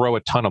don't throw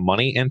a ton of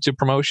money into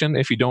promotion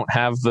if you don't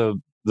have the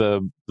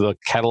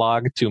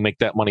catalog to make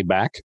that money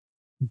back.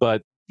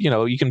 But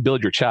you can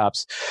build your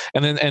chops,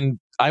 and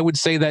I would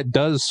say that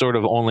does sort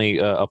of only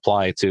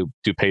apply to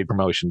paid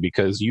promotion,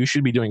 because you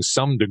should be doing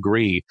some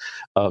degree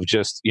of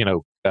just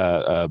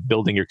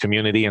building your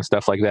community and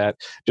stuff like that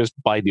just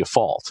by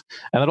default,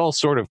 and it all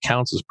sort of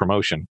counts as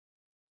promotion.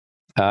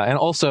 And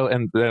as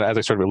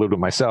I sort of alluded to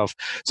myself,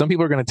 some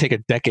people are going to take a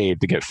decade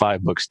to get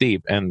 5 books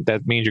deep, and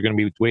that means you're going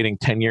to be waiting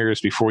 10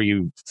 years before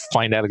you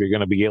find out if you're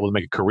going to be able to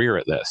make a career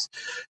at this.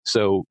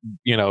 So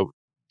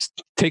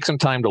take some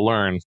time to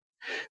learn.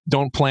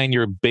 Don't plan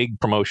your big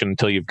promotion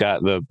until you've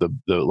got the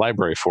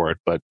library for it,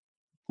 but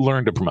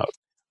learn to promote.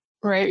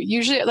 Right.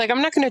 Usually,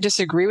 I'm not going to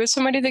disagree with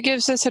somebody that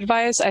gives this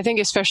advice. I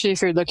think especially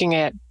if you're looking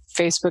at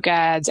Facebook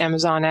ads,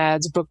 Amazon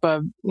ads,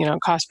 BookBub,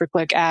 cost per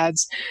click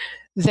ads,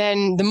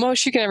 then the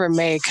most you can ever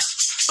make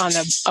on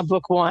a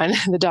book one,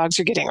 the dogs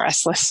are getting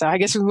restless. So I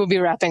guess we will be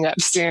wrapping up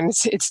soon.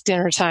 It's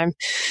dinner time.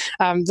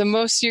 The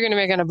most you're going to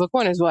make on a book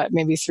one is what?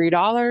 Maybe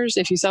 $3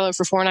 if you sell it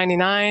for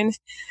 $4.99.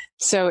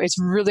 So it's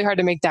really hard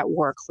to make that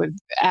work with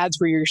ads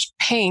where you're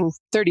paying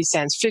 30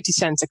 cents, 50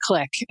 cents a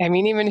click. I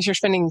mean, even if you're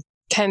spending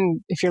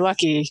 10, if you're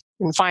lucky,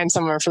 you can find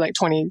somewhere for like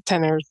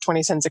 10 or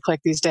 20 cents a click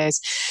these days.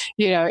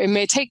 It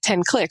may take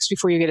 10 clicks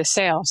before you get a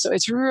sale. So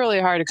it's really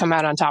hard to come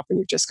out on top when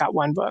you've just got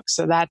one book.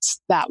 So that's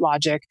that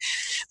logic.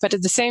 But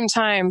at the same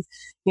time,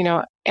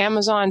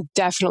 Amazon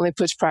definitely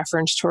puts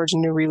preference towards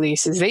new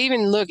releases. They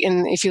even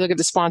if you look at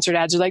the sponsored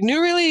ads, they're like,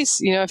 new release.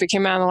 If it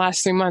came out in the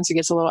last 3 months, it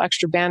gets a little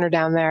extra banner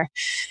down there.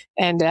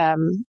 And,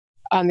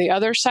 on the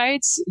other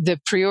sites, the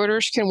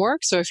pre-orders can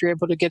work. So if you're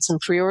able to get some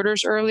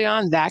pre-orders early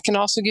on, that can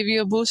also give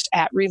you a boost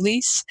at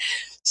release.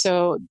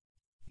 So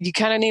you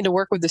kind of need to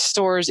work with the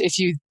stores if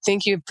you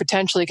think you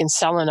potentially can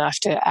sell enough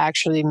to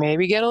actually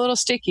maybe get a little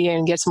sticky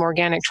and get some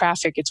organic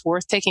traffic. It's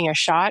worth taking a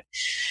shot.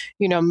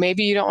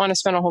 Maybe you don't want to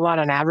spend a whole lot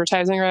on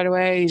advertising right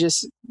away. You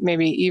just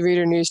maybe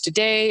eReader News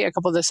Today, a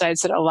couple of the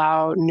sites that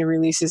allow new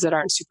releases that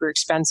aren't super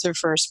expensive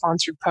for a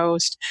sponsored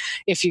post.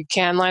 If you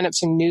can line up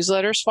some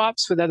newsletter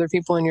swaps with other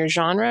people in your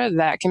genre,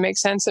 that can make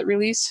sense at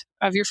release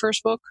of your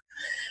first book.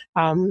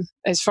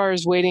 As far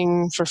as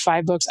waiting for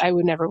 5 books, I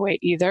would never wait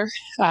either.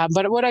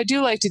 But what I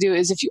do like to do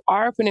is if you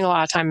are putting a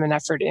lot of time and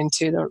effort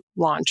into the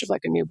launch of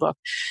like a new book,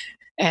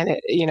 and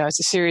it's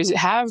a series,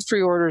 have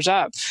pre-orders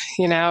up,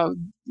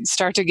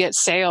 start to get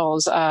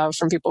sales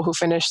from people who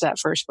finished that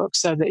first book,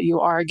 so that you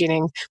are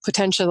getting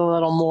potentially a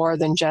little more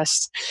than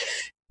just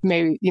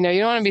maybe, you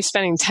don't want to be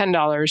spending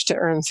 $10 to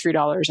earn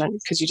 $3 on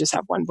because you just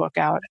have one book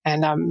out.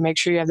 And make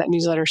sure you have that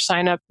newsletter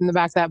sign up in the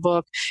back of that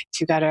book. If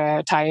you got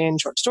a tie-in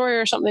short story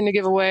or something to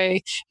give away,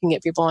 you can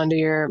get people onto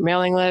your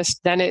mailing list.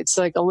 Then it's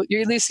like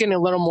you're at least getting a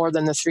little more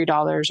than the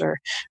 $3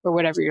 or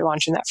whatever you're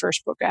launching that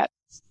first book at.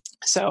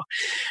 So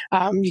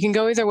you can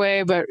go either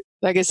way, but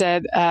like I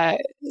said,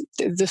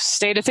 the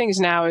state of things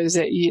now is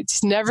that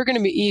it's never going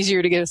to be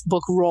easier to get a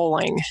book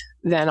rolling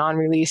than on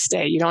release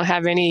day. You don't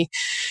have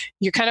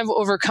you're kind of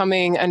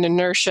overcoming an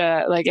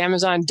inertia. Like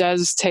Amazon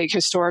does take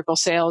historical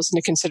sales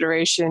into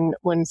consideration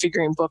when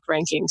figuring book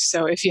rankings.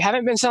 So if you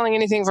haven't been selling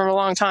anything for a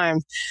long time,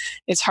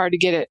 it's harder to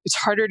get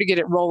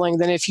it rolling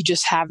than if you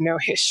just have no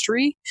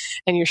history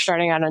and you're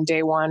starting out on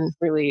day one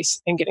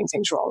release and getting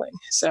things rolling.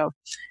 So,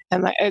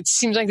 and it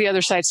seems like the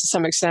other sites to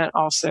some extent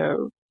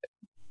also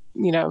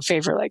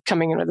favor like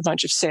coming in with a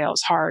bunch of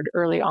sales hard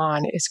early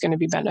on. It's going to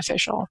be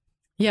beneficial.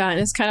 Yeah,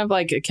 and it's kind of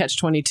like a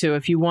catch-22.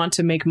 If you want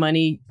to make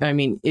money,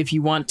 if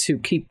you want to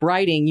keep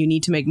writing, you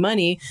need to make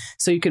money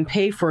so you can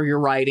pay for your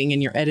writing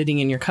and your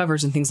editing and your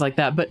covers and things like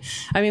that. But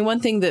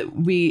one thing that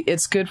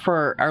it's good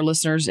for our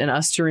listeners and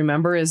us to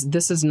remember is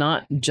this is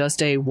not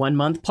just a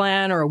 1-month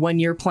plan or a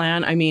 1-year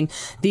plan.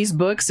 These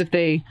books,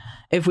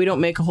 if we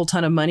don't make a whole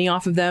ton of money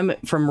off of them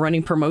from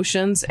running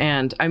promotions,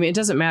 and it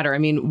doesn't matter.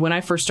 When I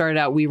first started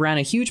out, we ran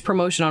a huge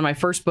promotion on my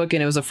first book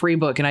and it was a free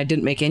book and I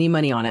didn't make any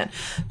money on it.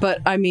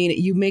 But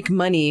you make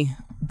money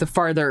the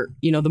farther,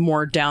 the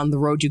more down the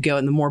road you go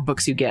and the more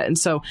books you get. And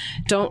so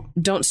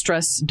don't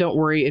stress, don't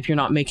worry if you're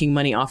not making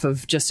money off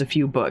of just a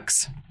few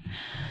books.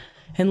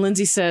 And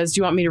Lindsay says, do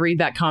you want me to read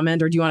that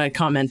comment or do you want to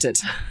comment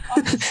it?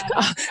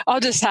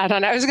 I'll just add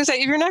on. I was going to say,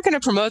 if you're not going to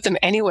promote them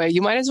anyway,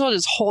 you might as well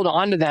just hold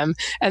on to them.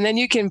 And then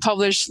you can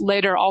publish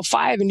later all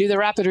 5 and do the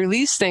rapid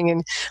release thing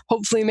and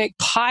hopefully make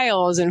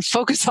piles and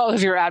focus all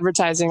of your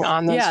advertising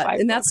on those 5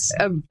 and books.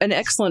 that's an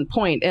excellent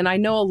point. And I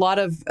know a lot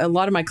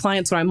of my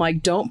clients, when I'm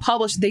like, don't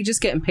publish, they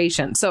just get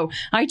impatient. So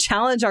I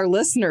challenge our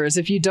listeners,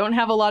 if you don't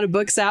have a lot of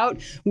books out,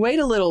 wait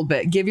a little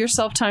bit. Give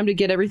yourself time to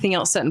get everything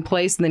else set in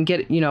place and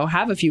then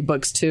have a few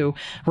books to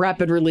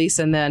rapid release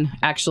and then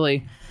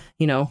actually,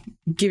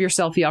 give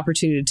yourself the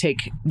opportunity to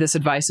take this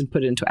advice and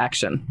put it into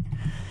action.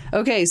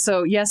 Okay,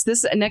 so yes,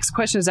 this next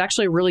question is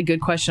actually a really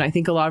good question. I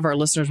think a lot of our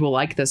listeners will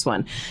like this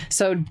one.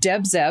 So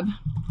Deb Zeb,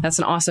 that's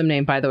an awesome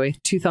name, by the way.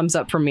 2 thumbs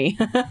up from me.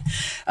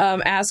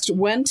 Asked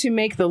when to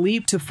make the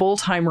leap to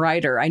full-time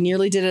writer. I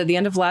nearly did it at the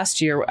end of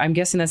last year. I'm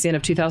guessing that's the end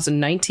of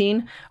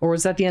 2019, or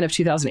was that the end of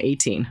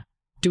 2018?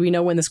 Do we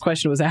know when this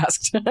question was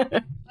asked?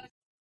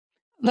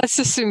 Let's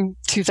assume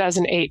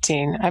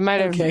 2018. I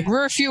might have,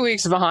 We're a few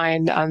weeks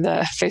behind on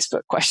the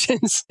Facebook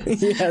questions.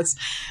 Yes.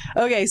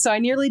 Okay. So I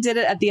nearly did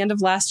it at the end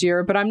of last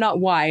year, but I'm not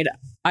wide.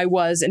 I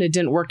was, and it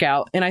didn't work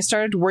out. And I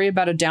started to worry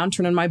about a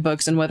downturn in my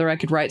books and whether I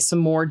could write some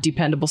more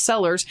dependable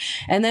sellers.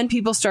 And then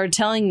people started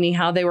telling me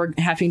how they were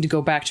having to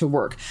go back to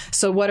work.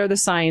 So what are the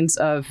signs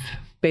of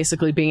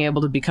basically being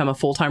able to become a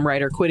full-time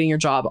writer, quitting your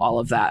job, all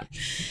of that?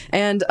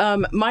 And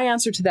my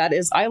answer to that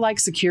is I like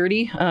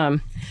security.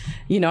 I'm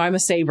a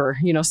saver.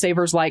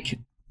 Savers like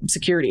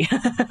security.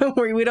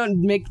 We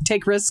don't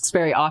take risks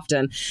very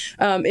often.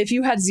 If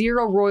you had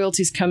 0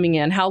 royalties coming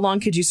in, how long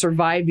could you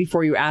survive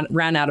before you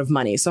ran out of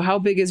money? So how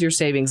big is your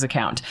savings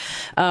account?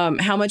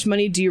 How much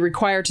money do you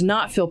require to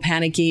not feel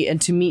panicky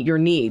and to meet your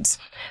needs?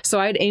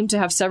 So I'd aim to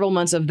have several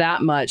months of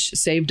that much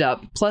saved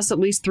up, plus at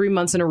least 3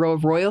 months in a row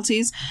of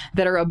royalties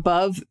that are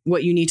above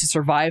what you need to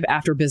survive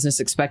after business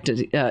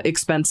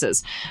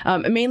expenses.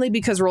 Mainly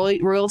because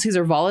royalties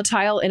are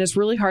volatile and it's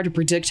really hard to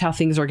predict how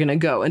things are going to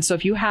go. And so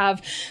if you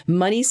have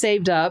money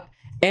saved up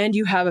and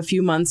you have a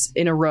few months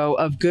in a row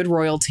of good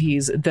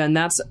royalties, then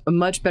that's a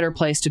much better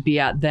place to be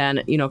at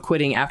than,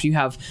 quitting after you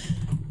have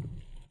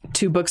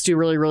 2 books do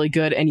really, really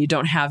good and you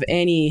don't have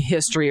any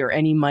history or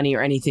any money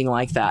or anything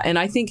like that. And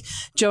I think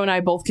Joe and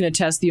I both can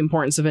attest the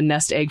importance of a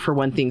nest egg for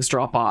when things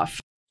drop off.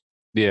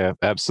 Yeah,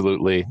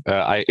 absolutely.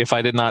 If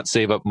I did not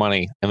save up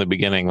money in the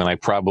beginning, then I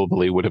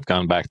probably would have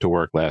gone back to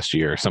work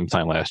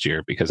sometime last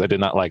year, because I did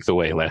not like the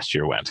way last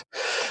year went.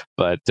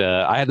 But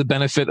I had the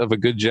benefit of a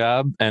good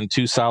job and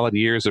 2 solid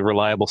years of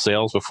reliable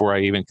sales before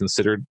I even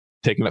considered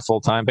taking it full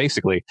time.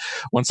 Basically,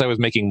 once I was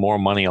making more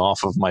money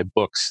off of my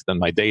books than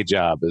my day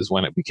job is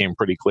when it became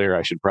pretty clear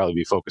I should probably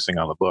be focusing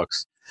on the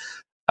books.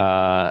 And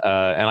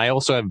I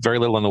also have very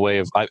little in the way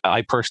of,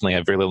 I personally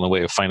have very little in the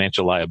way of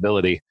financial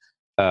liability.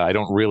 I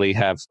don't really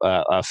have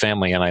a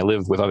family and I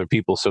live with other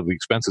people, so the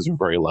expenses are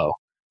very low.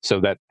 So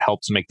that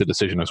helps make the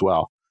decision as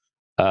well.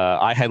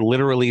 I had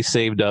literally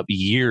saved up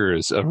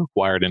years of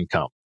required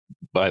income,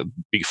 but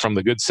from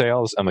the good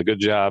sales and the good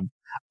job,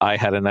 I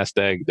had a nest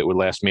egg that would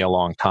last me a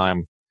long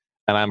time.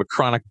 And I'm a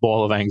chronic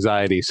ball of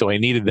anxiety, so I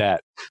needed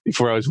that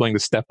before I was willing to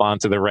step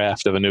onto the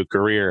raft of a new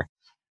career.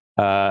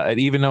 And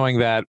even knowing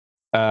that,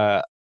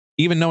 and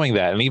even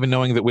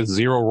knowing that with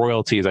 0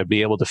 royalties, I'd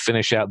be able to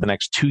finish out the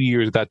next 2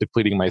 years without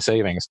depleting my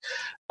savings,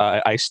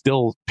 I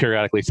still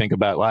periodically think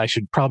about, well, I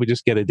should probably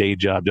just get a day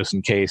job just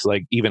in case,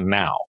 like even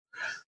now.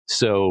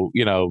 So,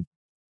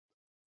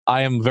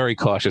 I am very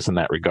cautious in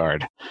that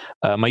regard.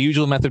 My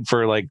usual method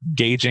for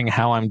gauging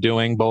how I'm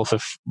doing, both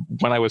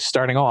when I was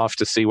starting off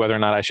to see whether or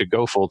not I should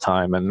go full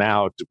time, and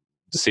now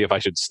to see if I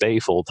should stay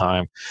full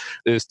time,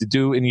 is to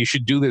do, and you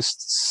should do this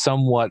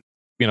somewhat,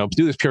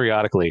 do this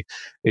periodically,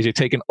 is you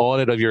take an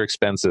audit of your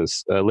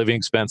expenses, living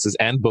expenses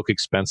and book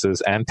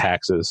expenses and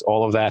taxes.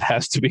 All of that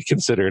has to be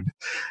considered.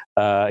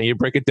 And you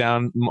break it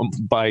down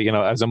by,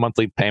 as a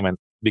monthly payment,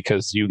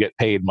 because you get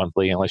paid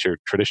monthly, unless you're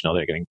traditional,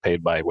 they're getting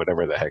paid by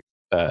whatever the heck,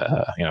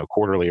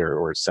 quarterly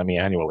or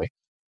semi-annually.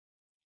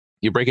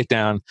 You break it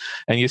down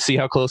and you see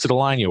how close to the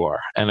line you are.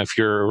 And if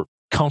you're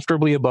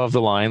comfortably above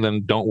the line,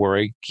 then don't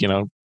worry,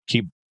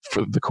 keep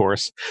for the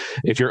course.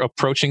 If you're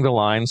approaching the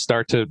line,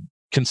 start to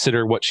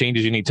consider what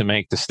changes you need to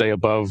make to stay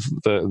above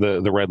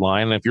the red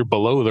line. And if you're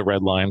below the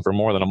red line for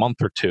more than a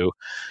month or 2,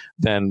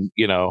 then,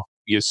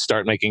 you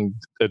start making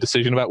a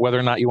decision about whether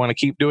or not you want to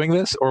keep doing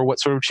this or what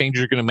sort of changes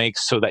you're going to make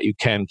so that you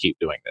can keep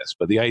doing this.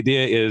 But the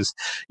idea is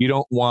you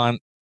don't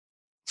want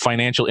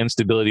financial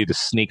instability to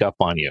sneak up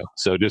on you.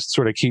 So just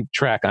sort of keep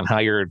track on how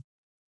your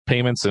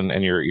payments and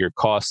your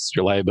costs,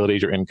 your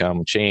liabilities, your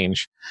income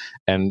change,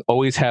 and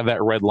always have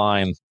that red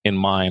line in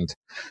mind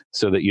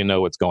so that you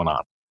know what's going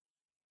on.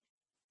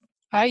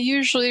 I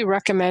usually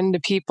recommend to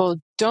people,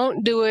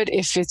 don't do it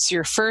if it's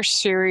your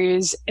first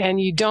series and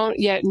you don't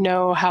yet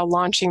know how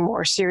launching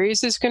more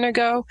series is going to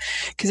go.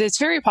 Because it's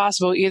very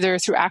possible, either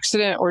through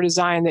accident or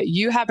design, that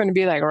you happen to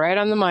be right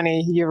on the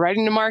money. You're right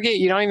in the market.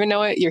 You don't even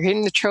know it. You're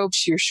hitting the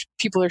tropes.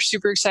 People are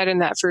super excited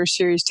and that first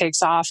series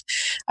takes off.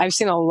 I've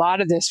seen a lot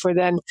of this where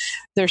then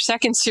their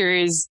second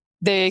series,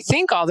 they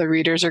think all the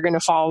readers are going to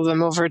follow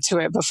them over to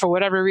it, but for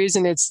whatever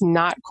reason, it's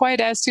not quite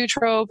as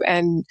Sutrope.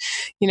 And,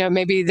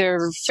 maybe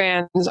their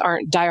fans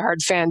aren't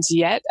diehard fans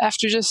yet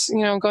after just,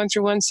 going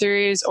through one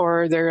series,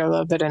 or they're a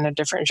little bit in a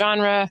different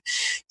genre.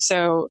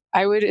 So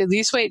I would at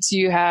least wait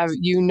till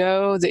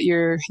that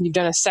you've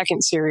done a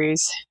second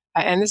series.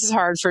 And this is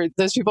hard for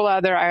those people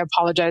out there. I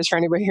apologize for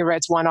anybody who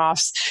writes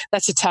one-offs.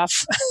 That's a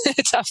tough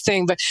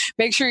thing, but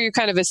make sure you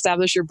kind of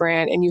establish your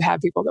brand and you have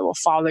people that will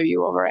follow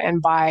you over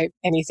and buy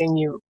anything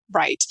you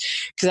write,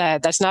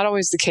 because that's not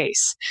always the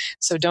case.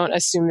 So don't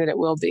assume that it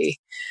will be.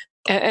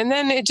 And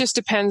then it just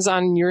depends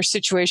on your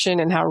situation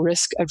and how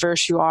risk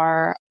adverse you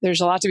are. There's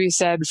a lot to be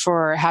said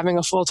for having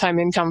a full-time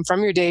income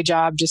from your day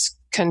job, just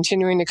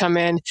continuing to come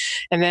in.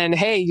 And then,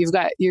 hey,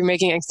 you're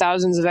making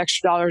thousands of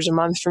extra dollars a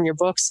month from your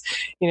books.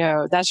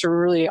 That's a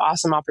really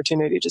awesome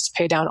opportunity just to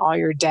pay down all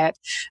your debt.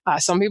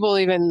 Some people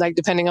even,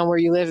 depending on where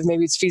you live,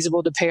 maybe it's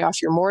feasible to pay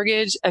off your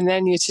mortgage. And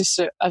then it's just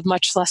a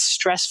much less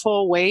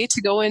stressful way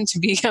to go into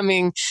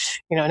becoming,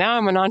 now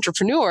I'm an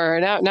entrepreneur,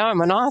 now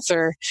I'm an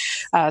author.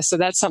 So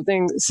that's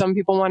something some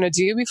people want to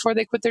do before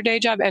they quit their day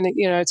job. And,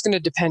 it's going to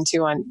depend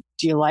too on,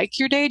 do you like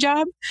your day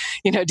job?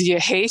 Do you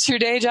hate your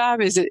day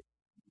job? Is it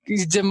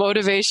the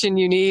motivation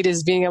you need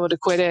is being able to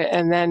quit it,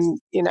 and then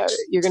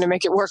you're going to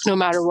make it work no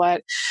matter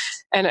what.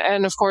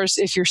 And of course,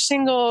 if you're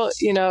single,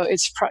 you've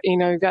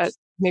got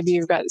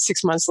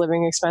 6 months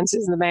living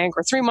expenses in the bank,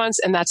 or 3 months,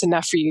 and that's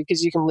enough for you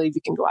because you can leave.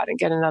 You can go out and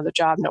get another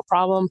job, no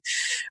problem.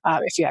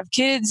 If you have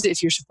kids,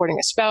 if you're supporting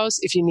a spouse,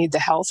 if you need the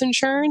health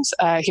insurance,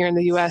 here in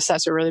the U.S.,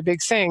 that's a really big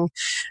thing.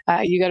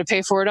 You got to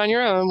pay for it on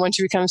your own once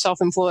you become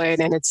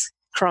self-employed, and it's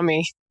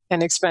crummy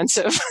and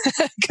expensive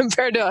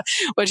compared to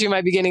what you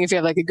might be getting if you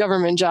have a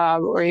government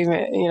job, or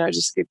even,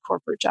 just a good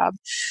corporate job.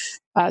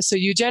 So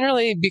you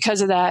generally,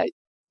 because of that,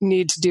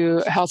 need to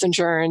do health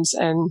insurance,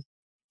 and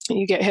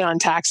you get hit on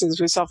taxes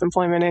with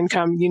self-employment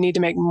income. You need to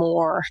make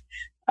more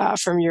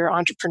from your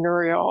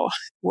entrepreneurial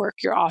work,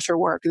 your author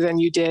work, than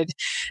you did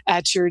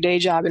at your day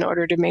job in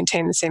order to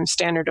maintain the same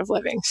standard of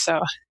living. So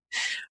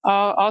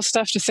all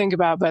stuff to think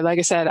about. But like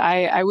I said,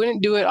 I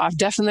wouldn't do it off,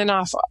 definitely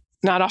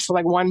not off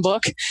of one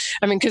book.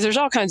 I mean, because there's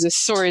all kinds of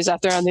stories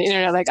out there on the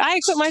internet. I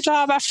quit my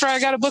job after I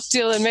got a book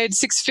deal and made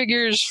 6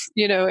 figures,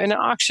 in an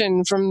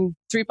auction from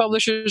 3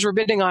 publishers were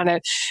bidding on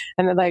it.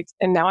 And they're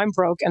and now I'm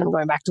broke and I'm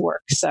going back to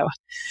work. So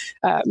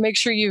make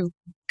sure you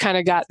kind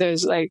of got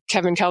those,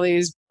 Kevin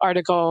Kelly's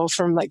article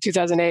from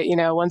 2008,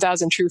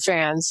 1,000 true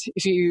fans.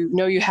 If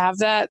you have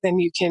that, then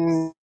you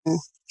can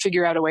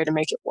figure out a way to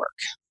make it work.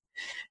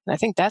 And I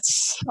think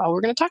that's all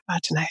we're going to talk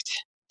about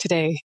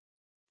today.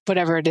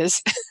 Whatever it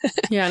is.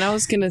 Yeah. And I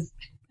was going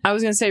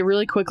to say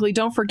really quickly,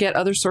 don't forget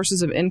other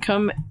sources of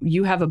income.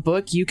 You have a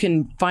book, you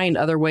can find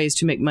other ways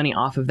to make money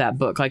off of that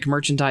book, like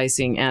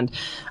merchandising. And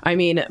I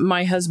mean,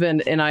 my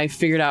husband and I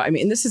figured out,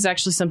 this is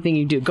actually something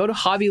you do. Go to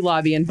Hobby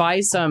Lobby and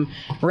buy some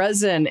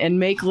resin and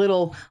make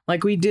little,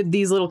 we did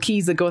these little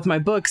keys that go with my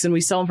books, and we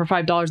sell them for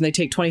 $5 and they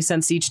take 20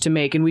 cents each to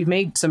make. And we've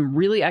made some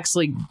really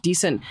actually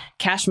decent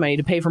cash money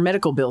to pay for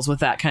medical bills with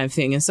that kind of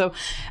thing. And so,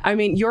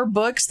 your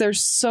books, there's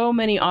so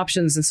many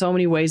options and so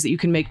many ways that you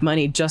can make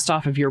money just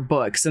off of your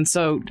books. And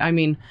so,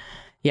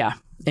 yeah.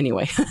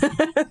 Anyway,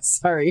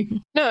 sorry.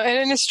 No,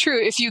 and it's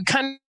true. If you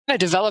kind of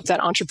develop that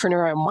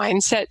entrepreneurial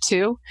mindset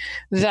too,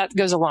 that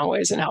goes a long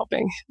ways in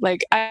helping.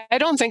 I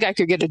don't think I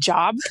could get a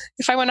job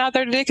if I went out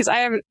there today, because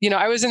I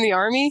was in the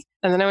Army,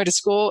 and then I went to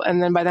school,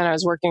 and then by then I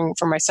was working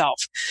for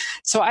myself.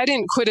 So I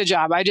didn't quit a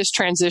job. I just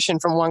transitioned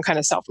from one kind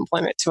of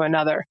self-employment to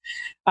another.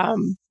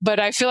 But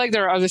I feel like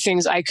there are other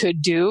things I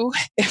could do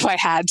if I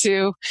had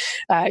to.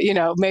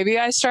 Maybe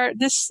I start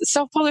this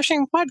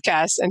self-publishing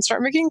podcast and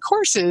start making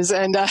courses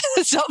and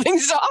sell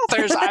things to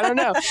authors. I don't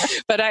know.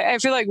 But I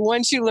feel like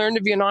once you learn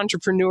to be an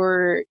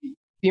entrepreneur,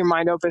 your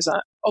mind opens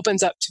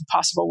up to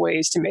possible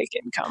ways to make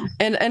income.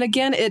 And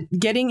again,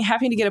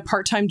 having to get a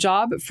part-time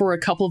job for a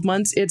couple of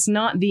months, it's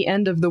not the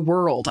end of the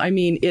world.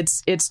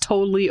 It's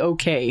totally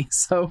okay.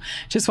 So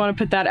just want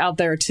to put that out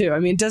there too.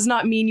 It does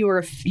not mean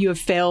you have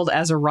failed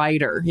as a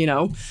writer,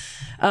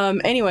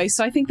 Anyway,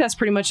 so I think that's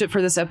pretty much it for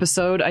this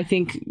episode. I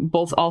think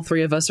all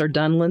 3 of us are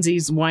done.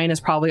 Lindsay's wine is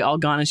probably all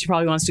gone, and she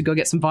probably wants to go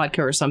get some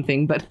vodka or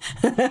something. But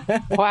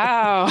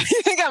wow,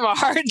 you think I'm a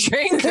hard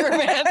drinker,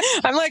 man?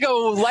 I'm like a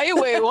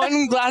lightweight,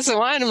 1 glass of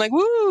wine. I'm like,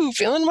 woo,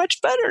 feeling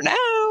much better now.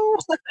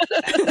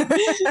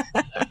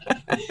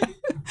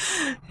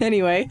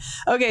 Anyway,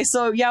 okay,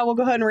 so yeah, we'll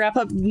go ahead and wrap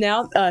up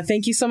now.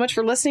 Thank you so much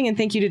for listening, and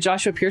thank you to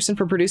Joshua Pearson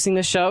for producing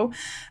the show.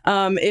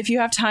 If you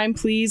have time,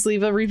 please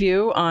leave a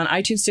review on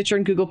iTunes, Stitcher,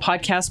 and Google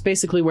Podcasts,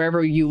 basically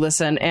wherever you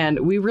listen.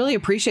 And we really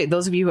appreciate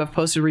those of you who have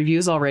posted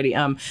reviews already.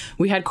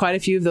 We had quite a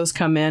few of those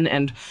come in,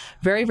 and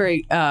very,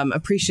 very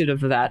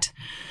appreciative of that.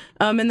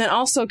 And then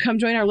also come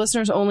join our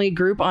listeners only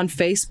group on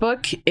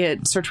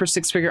Facebook. Search for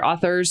Six Figure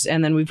Authors.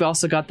 And then we've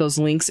also got those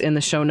links in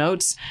the show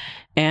notes.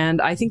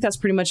 And I think that's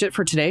pretty much it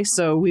for today.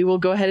 So we will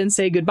go ahead and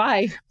say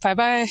goodbye.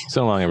 Bye-bye.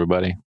 So long,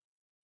 everybody.